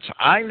Commandments.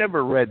 I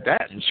never read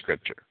that in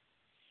Scripture.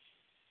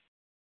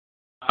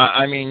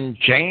 I mean,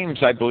 James,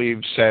 I believe,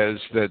 says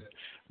that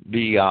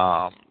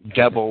the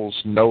devils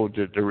know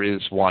that there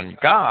is one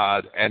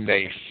God, and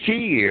they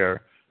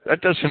fear.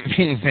 That doesn't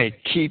mean they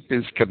keep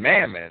his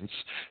commandments.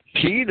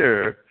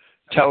 Peter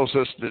tells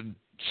us that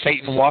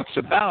Satan walks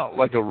about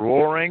like a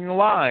roaring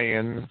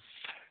lion,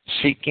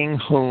 seeking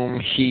whom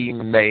he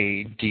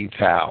may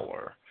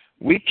devour.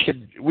 We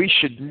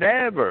should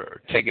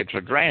never take it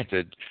for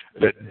granted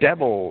that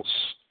devils,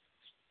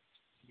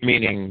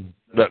 meaning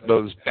that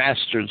those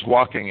bastards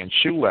walking in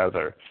shoe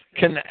leather,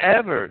 can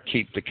ever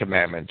keep the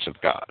commandments of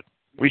God.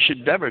 We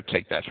should never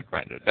take that for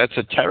granted. That's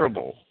a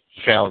terrible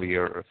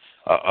failure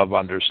of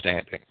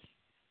understanding.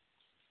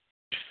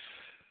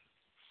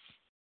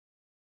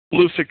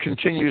 Luther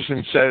continues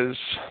and says,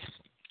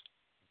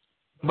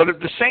 but if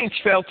the saints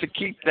fail to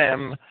keep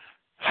them,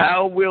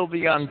 how will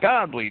the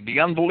ungodly, the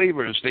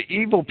unbelievers, the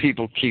evil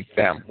people keep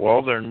them?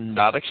 Well, they're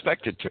not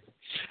expected to.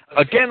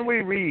 Again,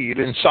 we read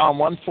in Psalm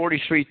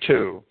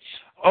 143:2,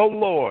 O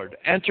Lord,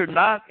 enter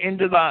not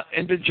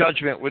into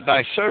judgment with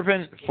thy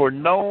servant, for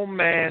no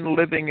man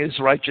living is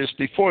righteous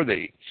before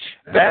thee.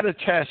 That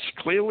attests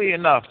clearly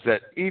enough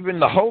that even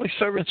the holy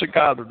servants of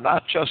God are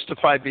not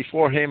justified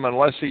before him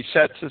unless he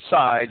sets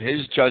aside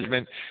his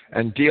judgment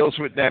and deals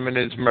with them in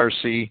his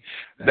mercy.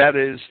 That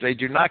is, they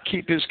do not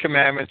keep his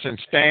commandments and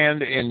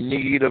stand in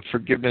need of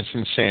forgiveness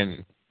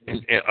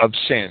of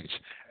sins.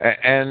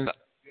 And,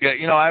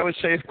 I would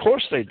say, of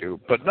course they do,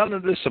 but none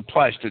of this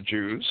applies to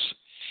Jews,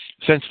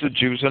 since the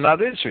Jews are not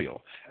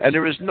Israel. And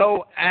there is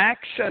no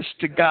access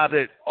to God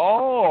at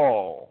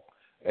all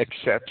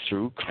except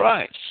through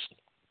Christ.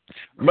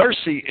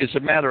 Mercy is a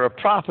matter of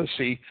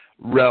prophecy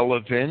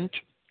relevant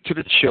to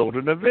the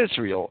children of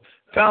Israel,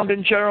 found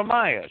in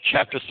Jeremiah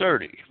chapter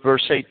 30,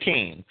 verse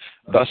 18.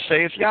 Thus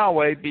saith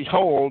Yahweh,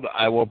 behold,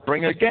 I will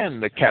bring again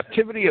the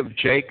captivity of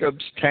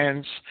Jacob's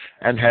tents,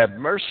 and have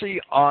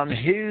mercy on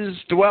his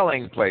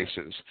dwelling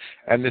places.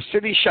 And the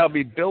city shall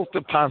be built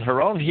upon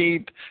her own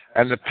heap,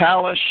 and the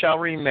palace shall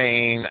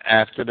remain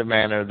after the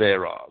manner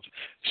thereof.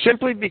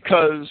 Simply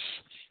because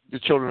the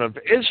children of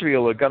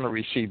Israel are going to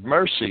receive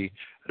mercy,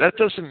 that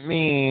doesn't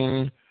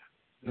mean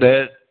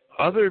that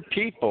other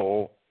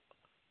people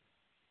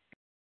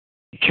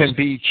can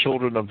be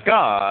children of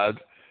God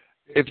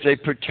if they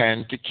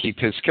pretend to keep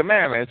his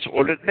commandments,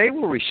 or that they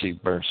will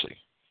receive mercy.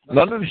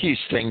 None of these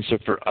things are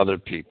for other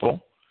people.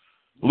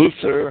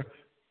 Luther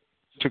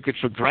took it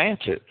for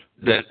granted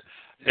that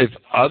if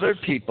other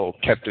people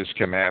kept his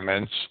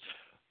commandments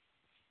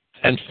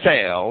and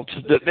failed,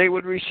 that they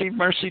would receive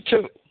mercy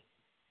too.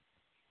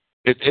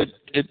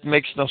 It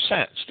makes no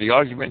sense. The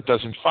argument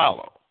doesn't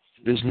follow.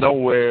 There's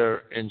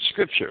nowhere in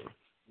Scripture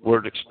where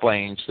it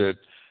explains that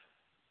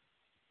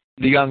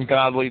the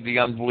ungodly, the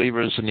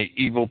unbelievers, and the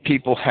evil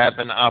people have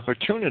an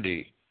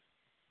opportunity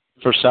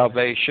for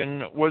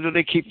salvation, whether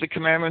they keep the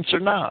commandments or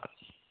not.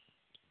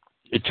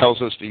 It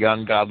tells us the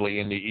ungodly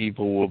and the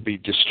evil will be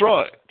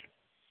destroyed.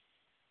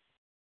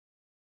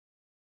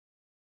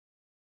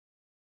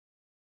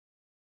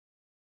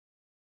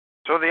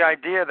 So the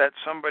idea that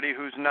somebody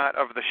who's not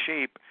of the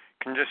sheep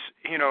can just,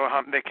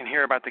 they can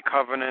hear about the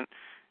covenant,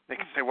 They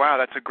can say, wow,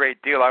 that's a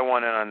great deal. I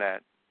want in on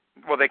that.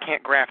 Well, they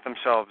can't graft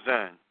themselves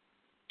in.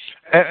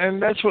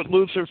 And that's what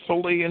Luther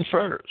fully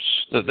infers,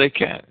 that they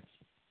can.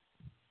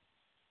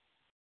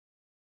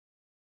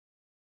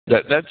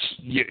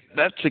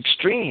 That's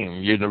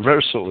extreme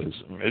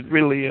universalism. It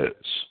really is.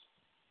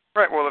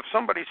 Right. Well, if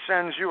somebody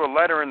sends you a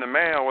letter in the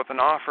mail with an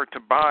offer to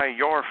buy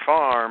your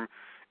farm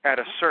at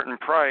a certain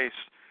price,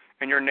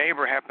 and your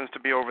neighbor happens to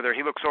be over there,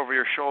 he looks over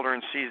your shoulder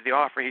and sees the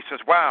offer. He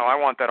says, wow, I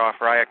want that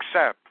offer. I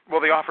accept.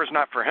 Well, the offer's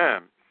not for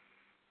him.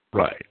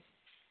 Right.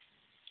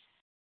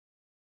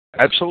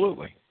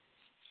 Absolutely.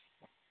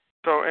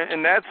 So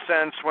in that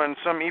sense, when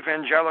some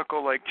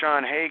evangelical like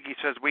John Hagee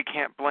says we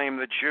can't blame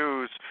the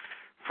Jews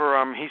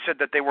for, he said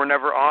that they were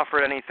never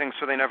offered anything,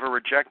 so they never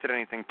rejected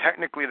anything.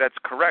 Technically, that's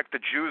correct. The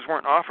Jews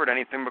weren't offered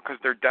anything because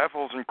they're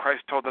devils, and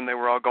Christ told them they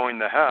were all going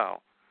to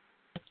hell.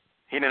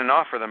 He didn't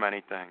offer them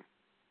anything.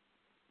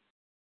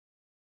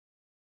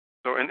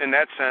 So in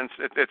that sense,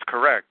 it's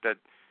correct that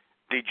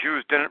the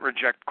Jews didn't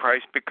reject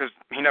Christ because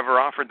he never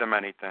offered them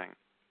anything.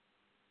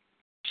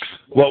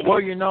 Well,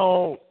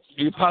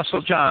 the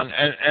Apostle John,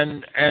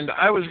 and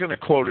I was going to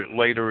quote it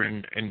later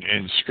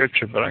in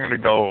Scripture, but I'm going to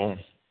go,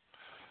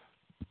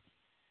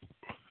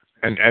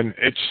 and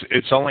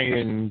it's only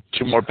in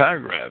 2 more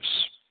paragraphs.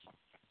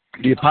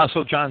 The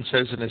Apostle John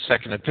says in his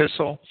second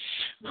epistle,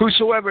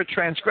 whosoever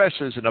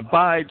transgresses and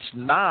abides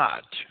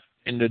not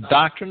in the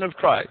doctrine of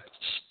Christ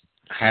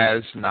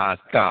has not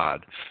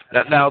God.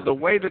 Now, the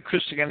way the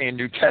Christianity and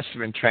New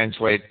Testament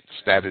translates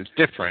that is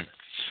different.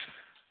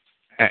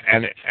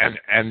 And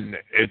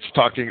it's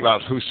talking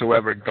about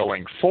whosoever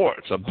going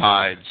forth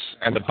abides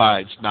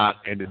not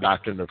in the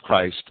doctrine of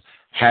Christ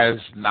has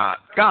not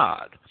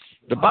God.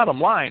 The bottom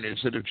line is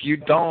that if you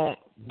don't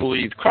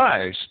believe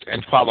Christ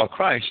and follow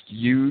Christ,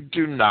 you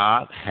do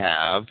not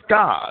have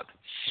God.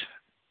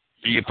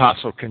 The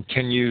apostle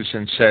continues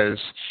and says,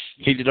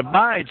 he that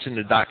abides in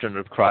the doctrine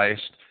of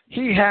Christ,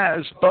 he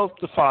has both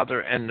the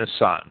Father and the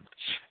Son.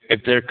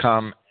 If there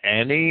come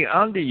any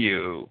unto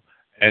you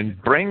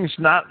and brings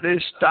not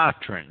this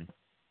doctrine,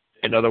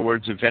 in other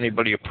words, if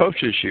anybody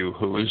approaches you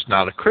who is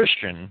not a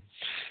Christian,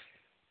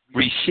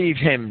 receive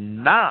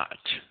him not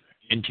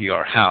into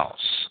your house,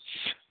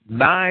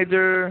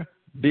 neither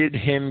bid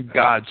him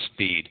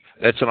Godspeed.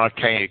 That's an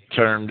archaic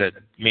term that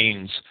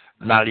means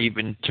not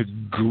even to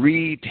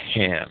greet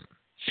him.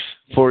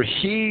 For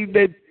he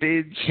that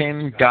bids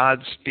him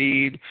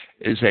Godspeed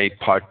is a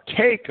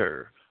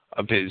partaker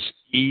of his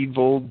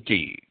evil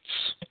deeds.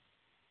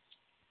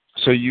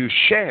 So you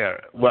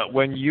share.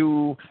 When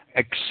you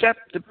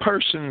accept the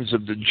persons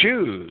of the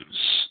Jews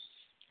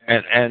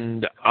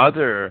and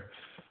other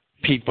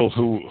people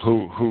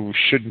who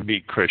shouldn't be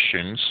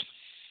Christians,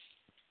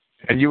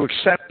 and you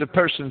accept the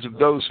persons of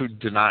those who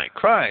deny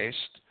Christ,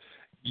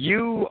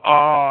 you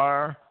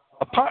are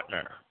a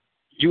partner.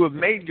 You have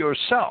made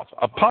yourself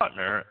a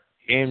partner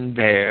in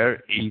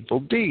their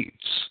evil deeds.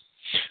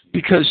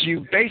 Because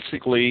you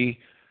basically,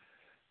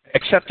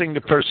 accepting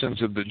the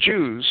persons of the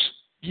Jews,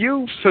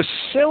 you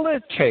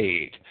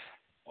facilitate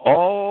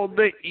all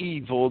the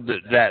evil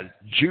that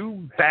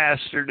Jew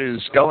bastard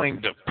is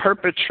going to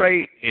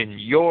perpetrate in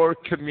your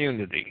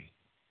community.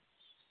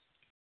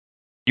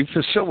 You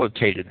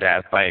facilitated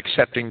that by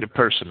accepting the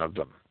person of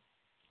them.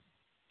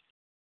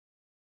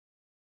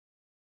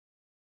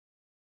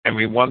 And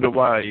we wonder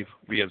why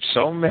we have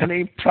so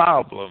many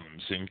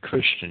problems in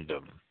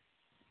Christendom.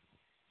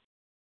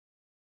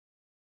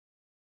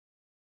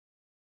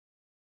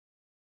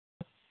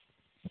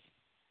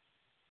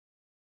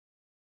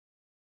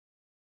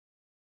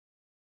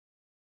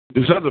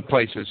 There's other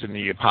places in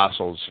the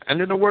Apostles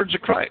and in the words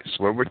of Christ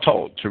where we're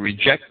told to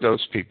reject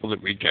those people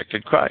that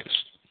rejected Christ.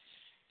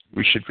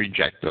 We should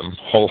reject them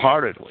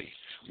wholeheartedly.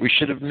 We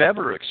should have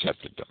never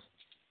accepted them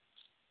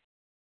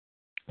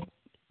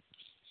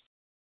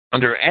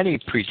under any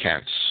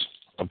pretense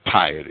of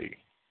piety.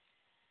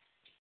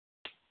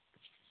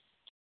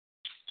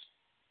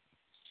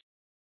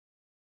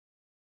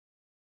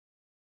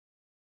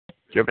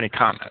 Do you have any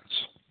comments?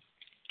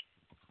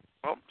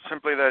 Well,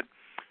 simply that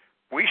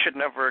we should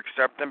never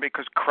accept them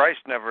because Christ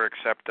never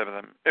accepted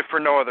them, if for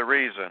no other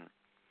reason.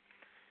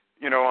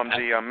 You know,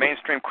 the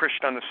mainstream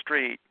Christian on the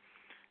street,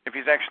 if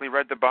he's actually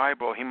read the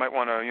Bible, he might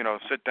want to,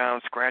 sit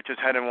down, scratch his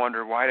head and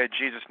wonder, why did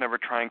Jesus never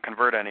try and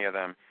convert any of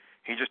them?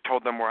 He just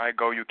told them, where I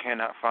go, you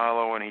cannot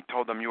follow, and he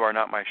told them, you are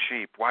not my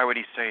sheep. Why would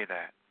he say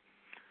that?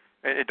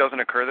 It doesn't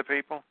occur to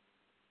people?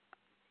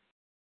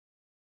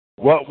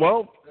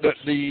 Well,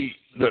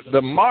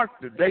 the mark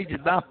that they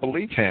did not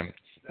believe him,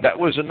 that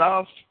was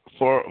enough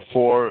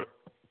for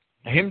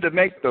him to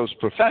make those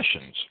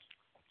professions.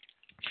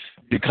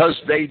 Because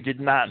they did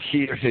not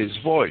hear his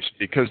voice,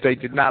 because they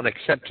did not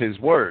accept his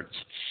words,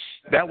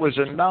 that was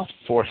enough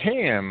for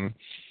him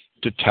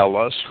to tell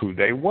us who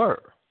they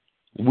were.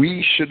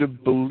 We should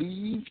have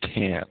believed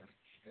him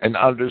and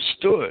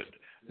understood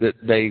that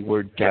they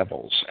were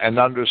devils, and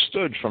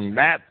understood from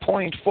that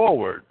point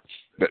forward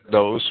that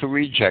those who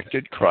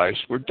rejected Christ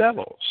were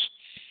devils.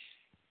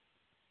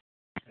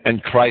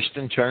 And Christ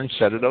in turn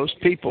said to those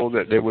people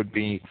that there would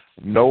be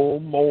no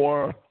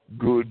more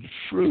good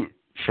fruit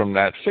from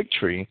that fig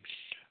tree,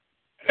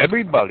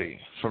 everybody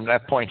from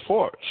that point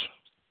forth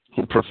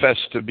who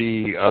professed to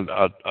be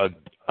a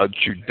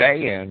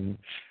Judean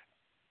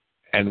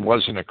and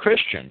wasn't a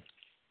Christian,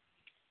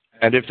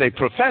 and if they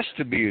profess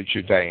to be a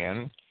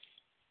Judean,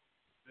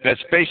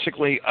 that's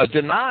basically a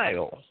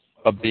denial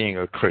of being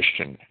a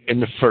Christian in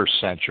the first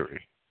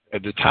century,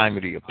 at the time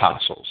of the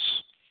apostles,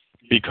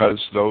 because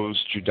those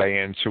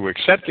Judeans who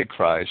accepted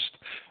Christ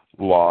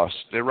lost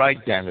their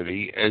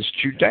identity as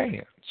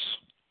Judeans.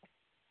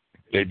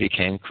 They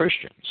became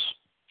Christians.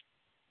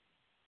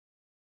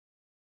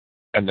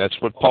 And that's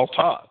what Paul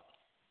taught.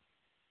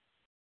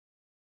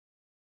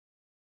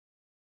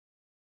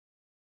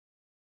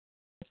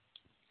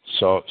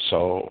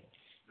 So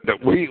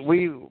that we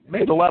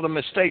made a lot of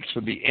mistakes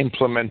with the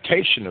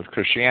implementation of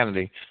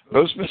Christianity.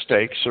 Those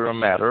mistakes are a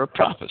matter of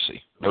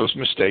prophecy. Those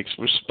mistakes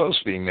were supposed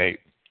to be made.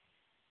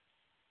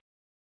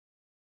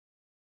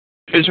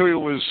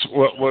 Israel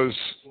was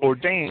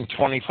ordained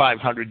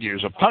 2,500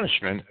 years of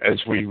punishment, as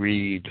we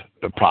read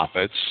the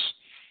prophets,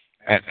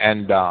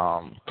 and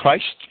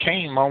Christ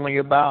came only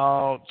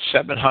about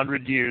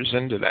 700 years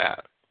into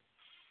that.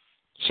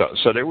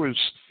 So there was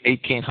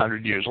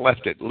 1,800 years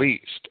left at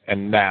least,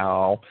 and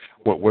now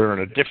we're in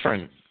a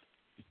different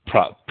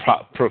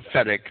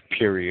prophetic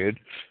period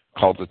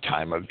called the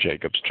time of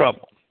Jacob's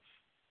trouble,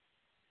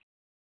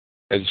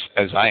 as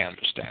I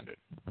understand it,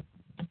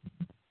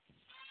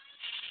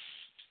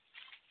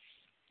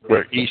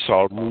 where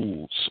Esau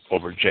rules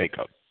over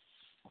Jacob.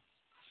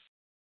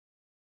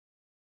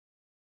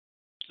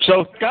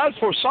 So God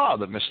foresaw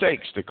the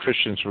mistakes that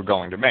Christians were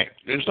going to make.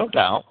 There's no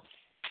doubt.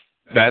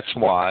 That's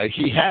why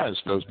he has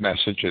those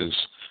messages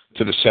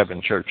to the 7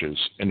 churches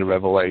in the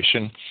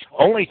Revelation.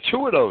 Only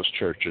 2 of those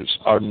churches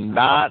are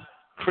not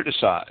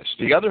criticized.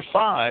 The other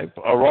 5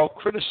 are all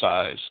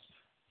criticized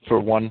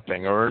for one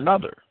thing or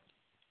another.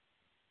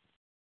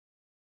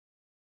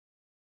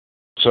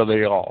 So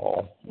they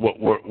all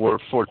were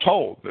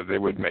foretold that they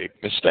would make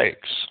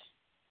mistakes.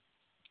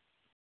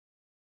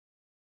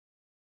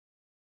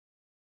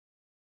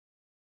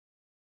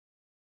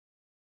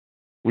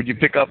 Would you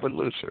pick up with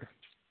Luther?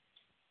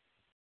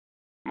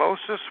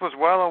 Moses was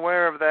well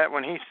aware of that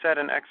when he said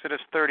in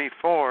Exodus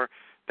 34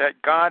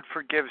 that God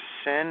forgives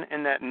sin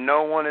and that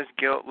no one is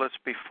guiltless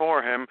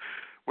before him,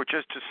 which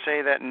is to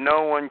say that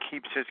no one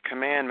keeps his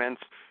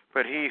commandments,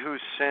 but he who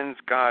sins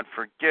God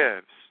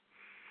forgives.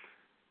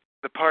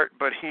 The part,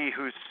 but he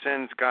whose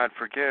sins God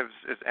forgives,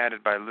 is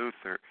added by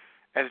Luther.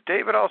 As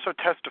David also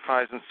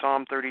testifies in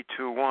Psalm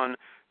 32:1,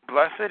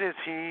 blessed is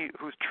he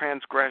whose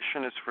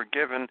transgression is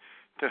forgiven,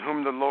 to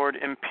whom the Lord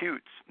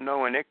imputes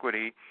no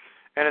iniquity.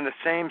 And in the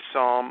same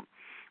psalm,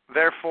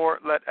 therefore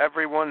let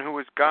everyone who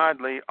is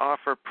godly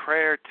offer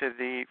prayer to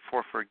thee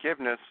for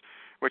forgiveness,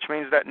 which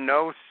means that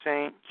no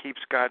saint keeps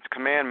God's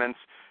commandments,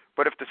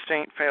 but if the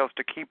saint fails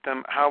to keep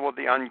them, how will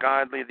the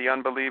ungodly, the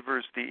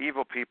unbelievers, the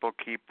evil people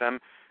keep them?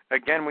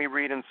 Again, we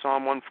read in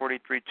Psalm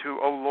 143:2,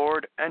 O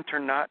Lord, enter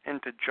not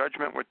into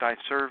judgment with thy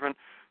servant,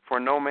 for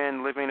no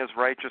man living is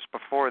righteous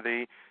before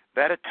thee.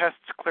 That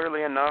attests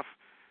clearly enough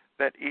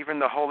that even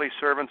the holy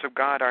servants of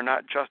God are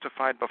not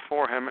justified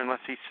before him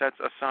unless he sets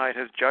aside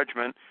his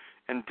judgment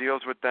and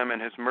deals with them in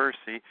his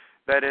mercy.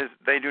 That is,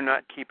 they do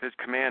not keep his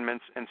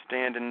commandments and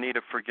stand in need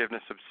of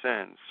forgiveness of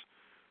sins.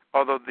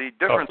 Although the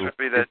difference would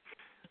be that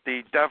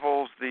the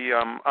devils, the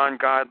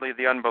ungodly,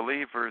 the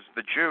unbelievers,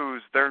 the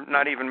Jews, they're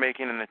not even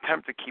making an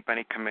attempt to keep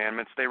any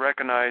commandments. They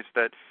recognize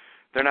that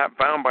they're not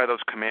bound by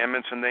those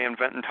commandments, and they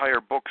invent entire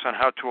books on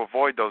how to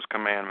avoid those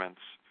commandments.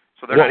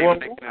 So they're not even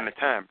making an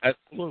attempt.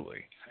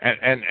 Absolutely.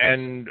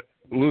 And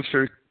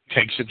Luther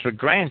takes it for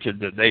granted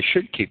that they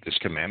should keep these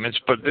commandments,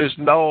 but there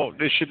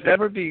should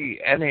never be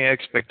any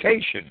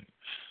expectation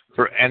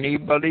for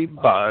anybody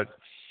but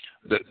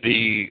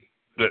the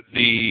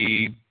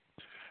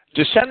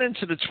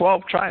descendants of the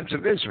 12 tribes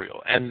of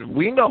Israel, and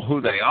we know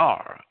who they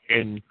are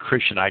in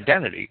Christian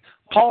identity.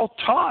 Paul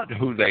taught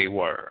who they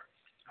were.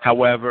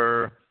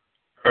 However,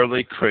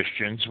 early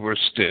Christians were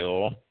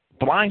still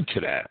blind to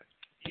that.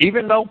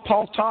 Even though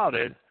Paul taught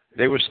it,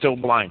 they were still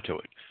blind to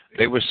it.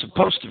 They were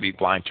supposed to be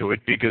blind to it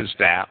because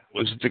that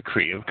was a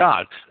decree of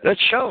God. That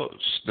shows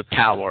the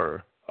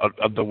power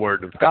of the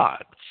Word of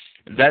God.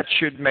 That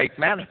should make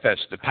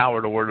manifest the power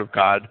of the Word of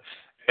God,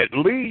 at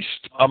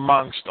least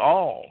amongst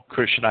all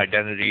Christian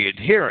identity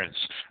adherents,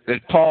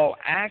 that Paul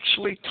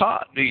actually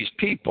taught these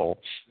people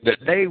that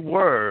they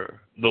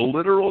were the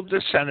literal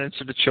descendants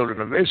of the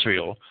children of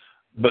Israel,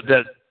 but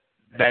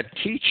that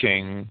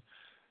teaching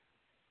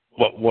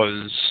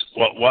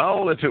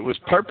if it was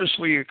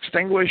purposely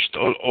extinguished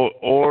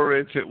or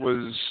if it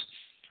was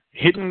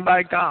hidden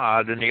by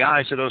God in the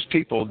eyes of those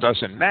people,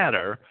 doesn't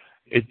matter.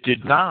 It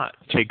did not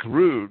take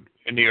root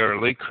in the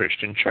early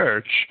Christian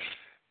church.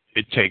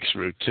 It takes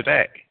root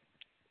today.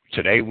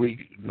 Today,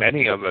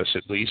 many of us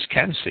at least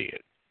can see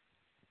it.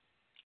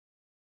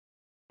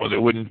 Or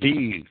there wouldn't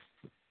be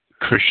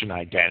Christian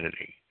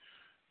identity.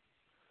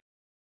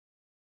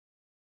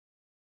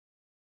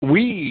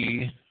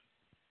 We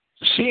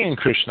see in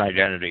Christian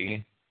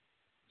identity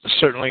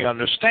certainly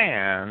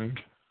understand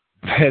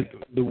that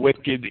the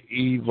wicked,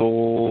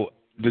 evil,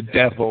 the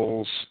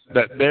devils,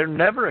 that they're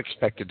never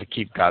expected to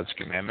keep God's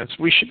commandments.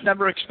 We should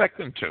never expect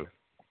them to.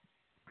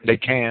 They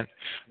can't.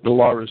 The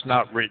law is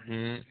not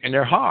written in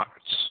their hearts.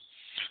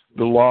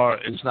 The law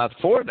is not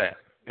for them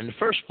in the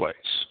first place.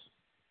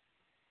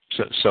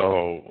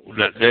 So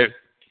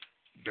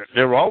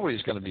they're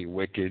always going to be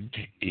wicked,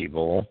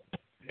 evil,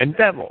 and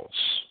devils.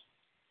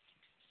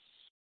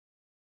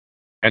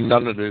 And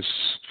none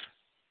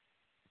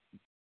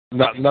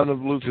of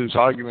Luther's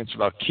arguments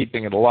about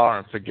keeping the law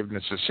and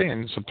forgiveness of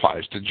sins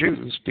applies to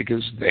Jews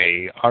because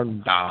they are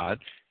not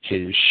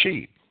his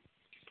sheep.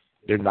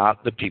 They're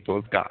not the people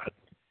of God.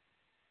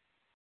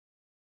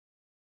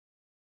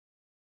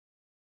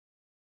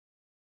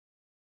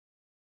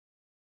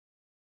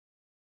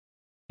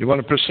 You want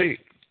to proceed?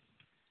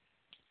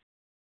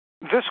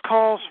 This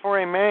calls for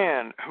a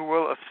man who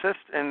will assist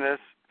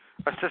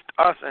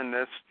us in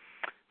this,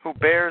 who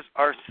bears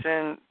our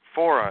sin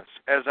for us.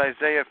 As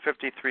Isaiah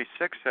 53:6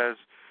 says,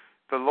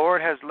 the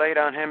Lord has laid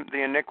on him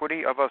the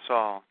iniquity of us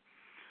all.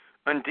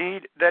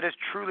 Indeed, that is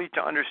truly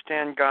to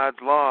understand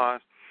God's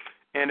laws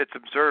and its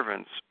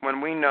observance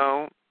when we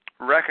know,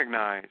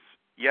 recognize,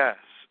 yes,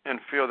 and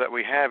feel that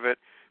we have it,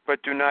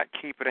 but do not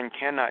keep it and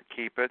cannot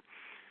keep it,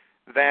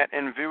 that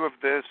in view of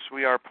this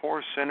we are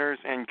poor sinners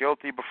and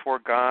guilty before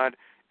God,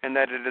 and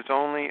that it is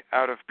only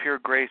out of pure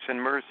grace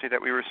and mercy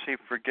that we receive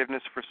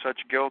forgiveness for such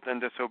guilt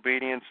and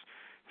disobedience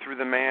through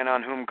the man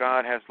on whom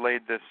God has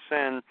laid this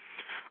sin.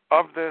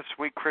 Of this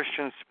we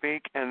Christians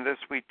speak, and this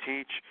we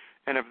teach,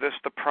 and of this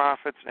the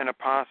prophets and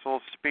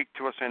apostles speak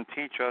to us and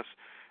teach us.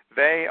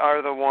 They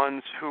are the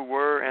ones who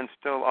were and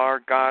still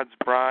are God's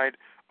bride,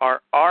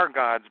 are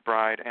God's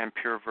bride and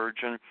pure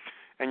virgin,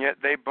 and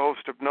yet they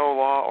boast of no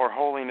law or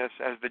holiness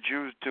as the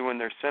Jews do in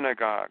their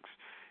synagogues.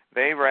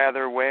 They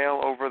rather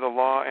wail over the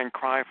law and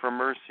cry for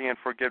mercy and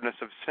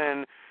forgiveness of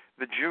sin.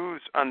 The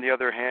Jews, on the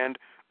other hand,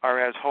 are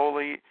as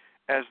holy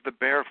as the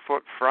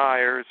barefoot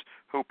friars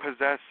who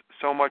possess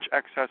so much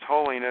excess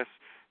holiness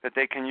that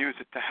they can use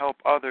it to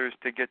help others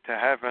to get to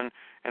heaven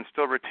and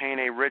still retain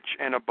a rich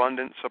and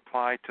abundant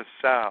supply to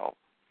sell.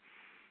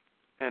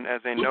 And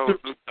as a note...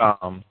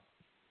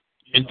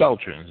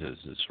 Indulgences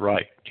is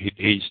right.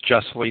 He's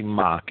justly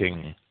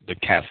mocking the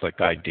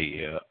Catholic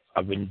idea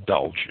of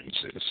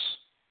indulgences.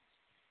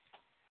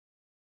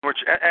 Which,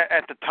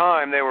 at the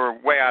time, they were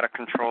way out of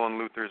control in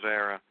Luther's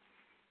era.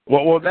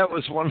 Well, that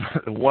was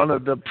one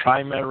of the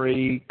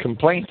primary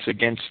complaints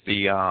against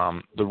the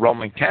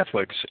Roman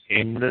Catholics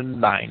in the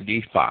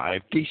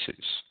 95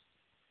 Theses,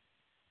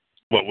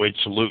 which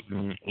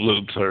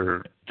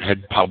Luther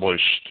had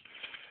published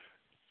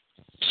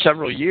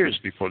several years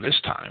before this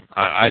time.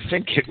 I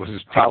think it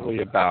was probably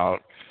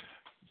about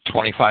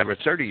 25 or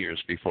 30 years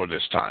before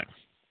this time.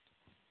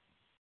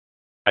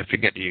 I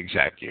forget the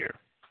exact year.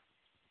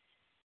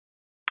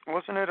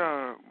 Was it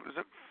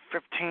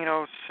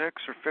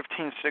 1506 or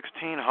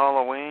 1516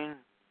 Halloween?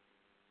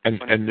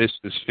 And this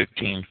is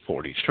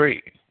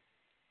 1543.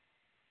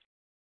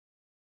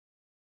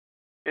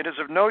 It is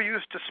of no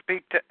use to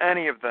speak to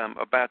any of them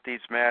about these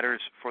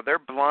matters, for their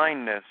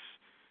blindness,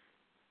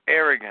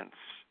 arrogance,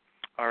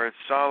 are as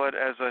solid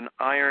as an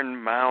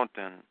iron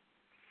mountain.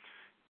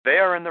 They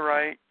are in the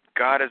right,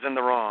 God is in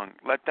the wrong.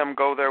 Let them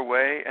go their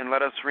way, and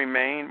let us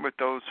remain with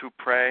those who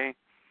pray.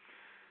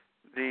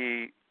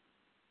 Is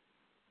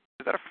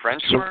that a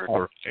French word?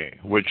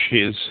 Which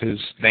is his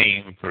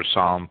name for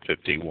Psalm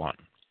 51.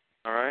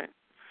 All right.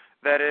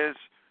 That is,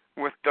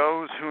 with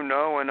those who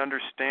know and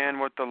understand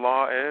what the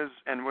law is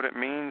and what it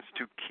means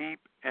to keep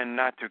and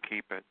not to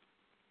keep it.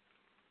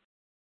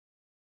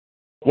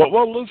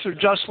 Well, Luther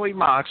justly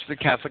mocks the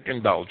Catholic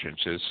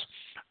indulgences.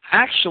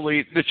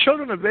 Actually, the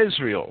children of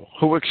Israel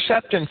who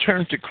accept and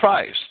turn to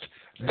Christ,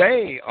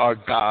 they are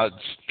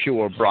God's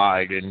pure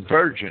bride and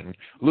virgin.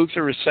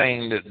 Luther is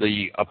saying that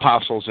the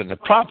apostles and the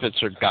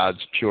prophets are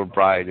God's pure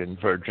bride and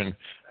virgin.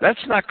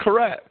 That's not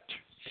correct.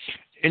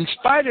 In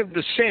spite of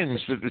the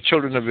sins that the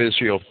children of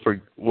Israel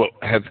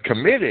have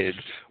committed,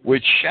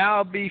 which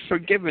shall be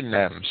forgiven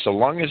them so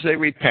long as they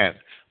repent,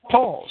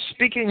 Paul,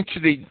 speaking to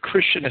the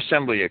Christian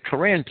assembly at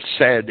Corinth,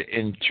 said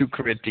in 2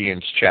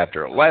 Corinthians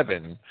chapter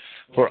 11,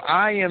 "For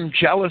I am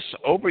jealous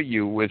over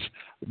you with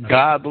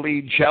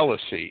godly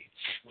jealousy,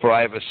 for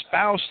I have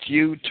espoused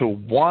you to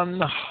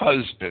one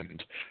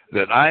husband,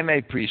 that I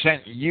may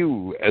present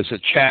you as a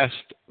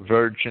chaste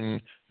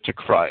virgin to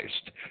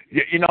Christ."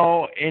 You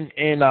know, in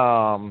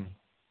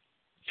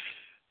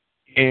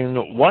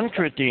 1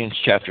 Corinthians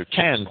chapter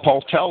 10,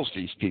 Paul tells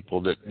these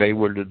people that they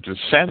were the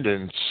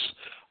descendants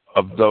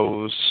of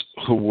those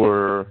who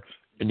were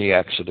in the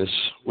Exodus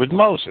with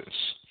Moses.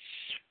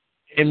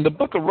 In the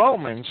book of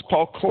Romans,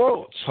 Paul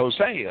quotes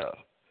Hosea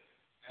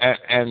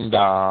and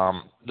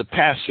the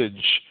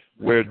passage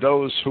where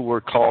those who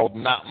were called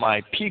not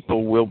my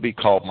people will be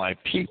called my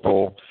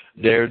people.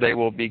 There they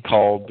will be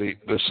called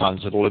the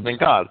sons of the living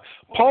God.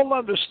 Paul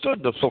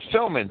understood the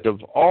fulfillment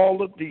of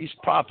all of these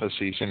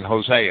prophecies in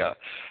Hosea.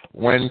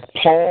 When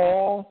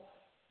Paul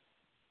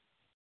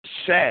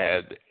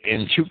said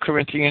in 2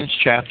 Corinthians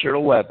chapter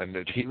 11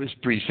 that he was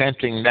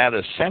presenting that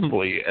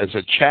assembly as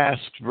a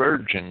chaste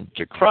virgin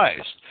to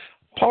Christ,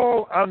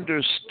 Paul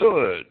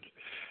understood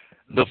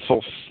the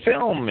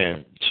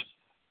fulfillment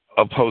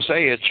of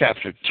Hosea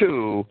chapter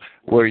 2,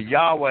 where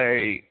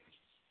Yahweh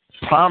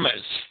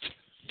promised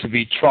to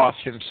betroth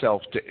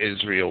himself to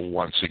Israel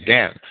once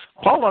again.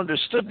 Paul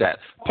understood that.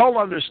 Paul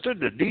understood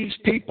that these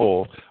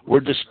people were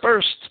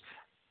dispersed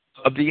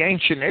of the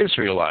ancient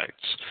Israelites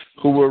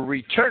who were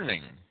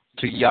returning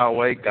to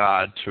Yahweh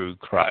God through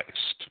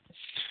Christ.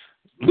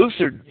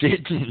 Luther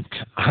didn't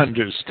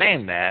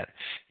understand that.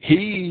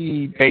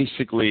 He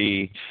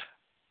basically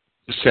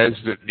says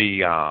that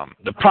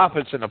the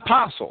prophets and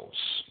apostles,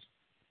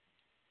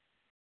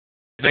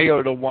 they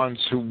are the ones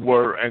who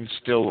were and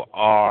still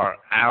are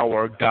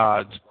our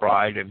God's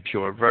bride and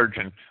pure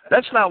virgin.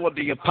 That's not what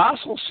the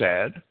apostle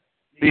said.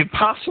 The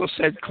apostle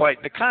said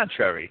quite the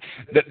contrary,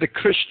 that the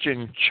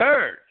Christian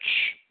church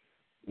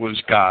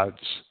was God's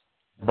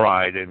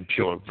bride and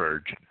pure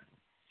virgin.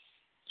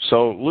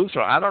 So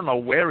Luther, I don't know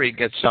where he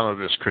gets some of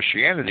his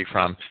Christianity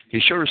from. He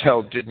sure as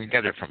hell didn't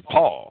get it from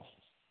Paul.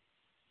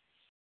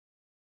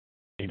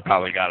 He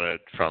probably got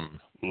it from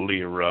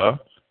Lyra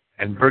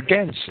and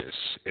Bergensis,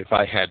 if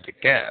I had to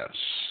guess.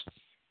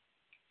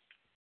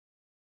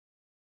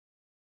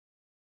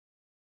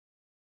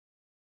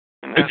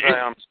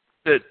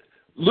 That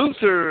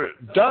Luther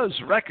does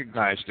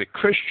recognize that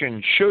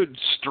Christians should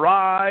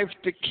strive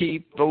to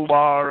keep the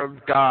law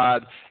of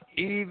God,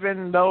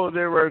 even though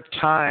there are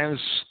times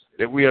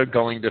that we are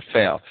going to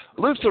fail.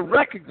 Luther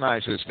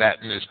recognizes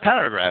that in this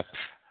paragraph.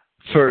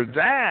 For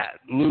that,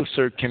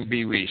 Luther can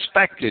be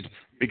respected,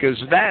 because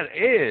that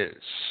is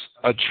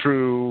a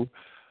true,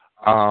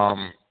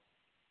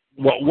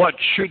 what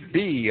should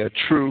be a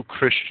true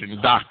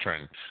Christian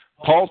doctrine.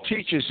 Paul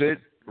teaches it,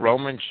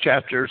 Romans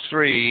chapter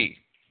 3,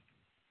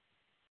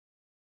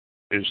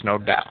 there's no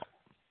doubt.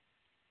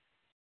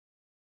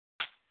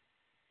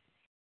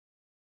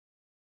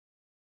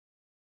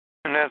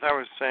 And as I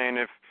was saying,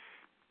 if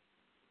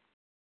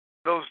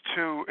those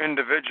two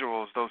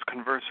individuals, those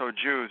converso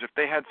Jews, if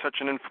they had such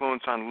an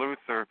influence on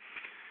Luther,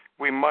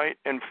 we might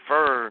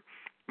infer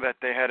that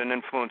they had an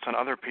influence on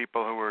other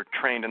people who were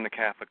trained in the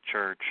Catholic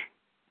Church.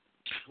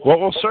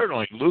 Well,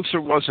 certainly.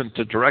 Luther wasn't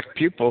the direct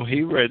pupil.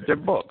 He read their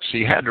books.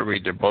 He had to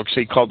read their books.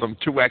 He called them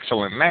two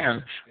excellent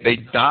men. They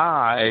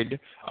died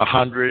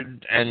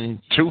 100 and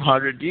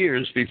 200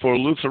 years before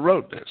Luther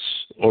wrote this.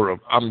 Or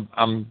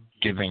I'm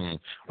giving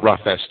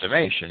rough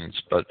estimations,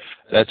 but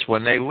that's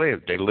when they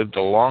lived. They lived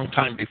a long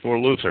time before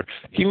Luther.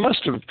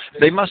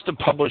 They must have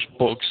published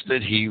books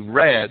that he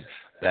read.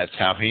 That's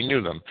how he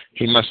knew them.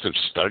 He must have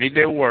studied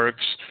their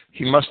works.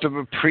 He must have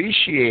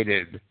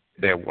appreciated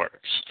their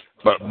works.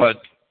 But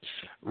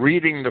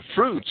reading the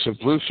fruits of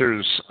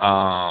Luther's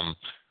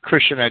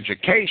Christian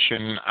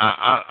education,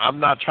 I'm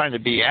not trying to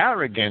be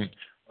arrogant,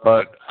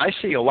 but I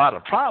see a lot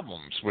of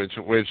problems with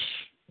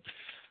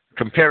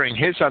comparing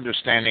his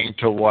understanding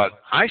to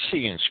what I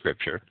see in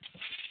Scripture.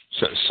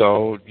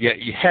 So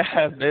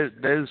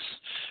there's,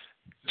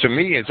 to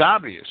me, it's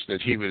obvious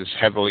that he was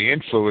heavily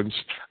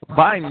influenced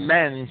by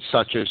men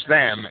such as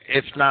them,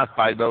 if not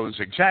by those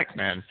exact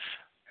men.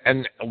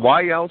 And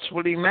why else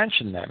would he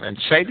mention them and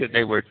say that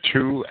they were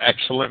two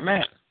excellent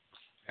men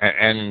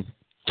and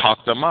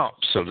talk them up,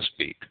 so to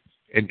speak,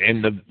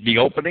 in the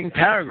opening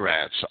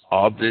paragraphs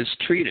of this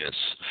treatise?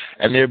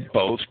 And they're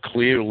both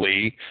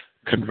clearly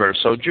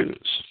converso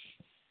Jews.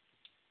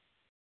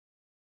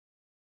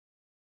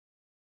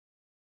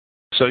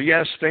 So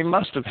yes, they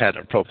must have had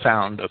a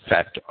profound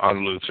effect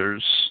on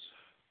Luther's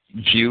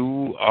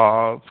view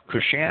of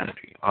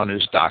Christianity, on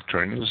his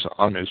doctrines,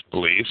 on his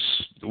beliefs,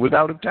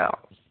 without a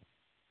doubt.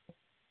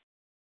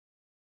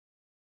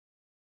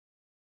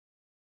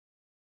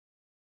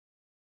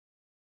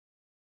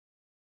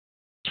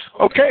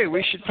 Okay,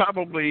 we should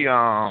probably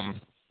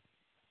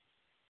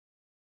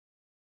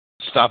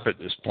stop at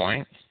this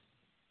point.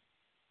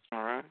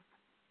 All right.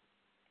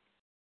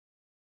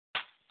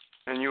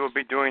 And you will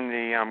be doing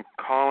the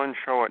call-in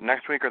show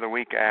next week or the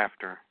week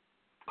after?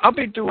 I'll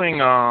be doing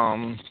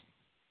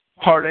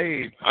part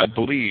 8, I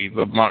believe,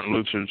 of Martin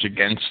Luther's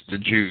Against the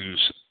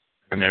Jews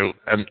and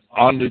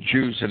on the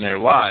Jews and their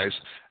lies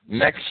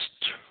next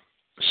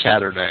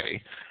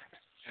Saturday.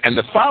 And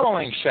the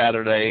following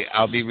Saturday,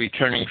 I'll be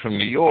returning from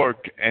New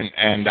York,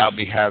 and I'll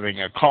be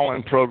having a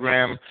call-in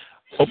program,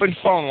 open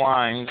phone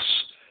lines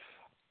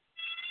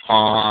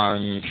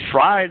on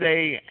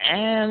Friday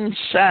and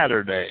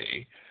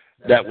Saturday.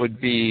 That would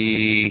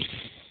be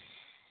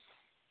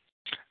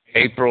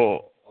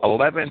April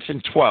 11th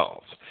and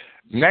 12th.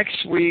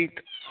 Next week,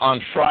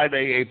 on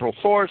Friday, April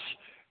 4th,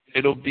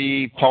 it'll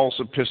be Paul's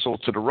Epistle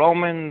to the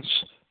Romans,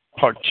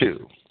 Part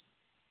 2.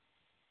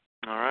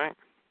 All right.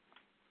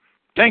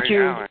 Thank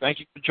you. Thank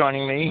you for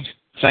joining me.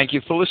 Thank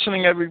you for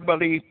listening,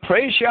 everybody.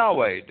 Praise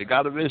Yahweh, the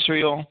God of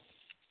Israel,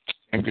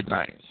 and good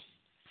night.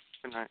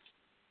 Good night.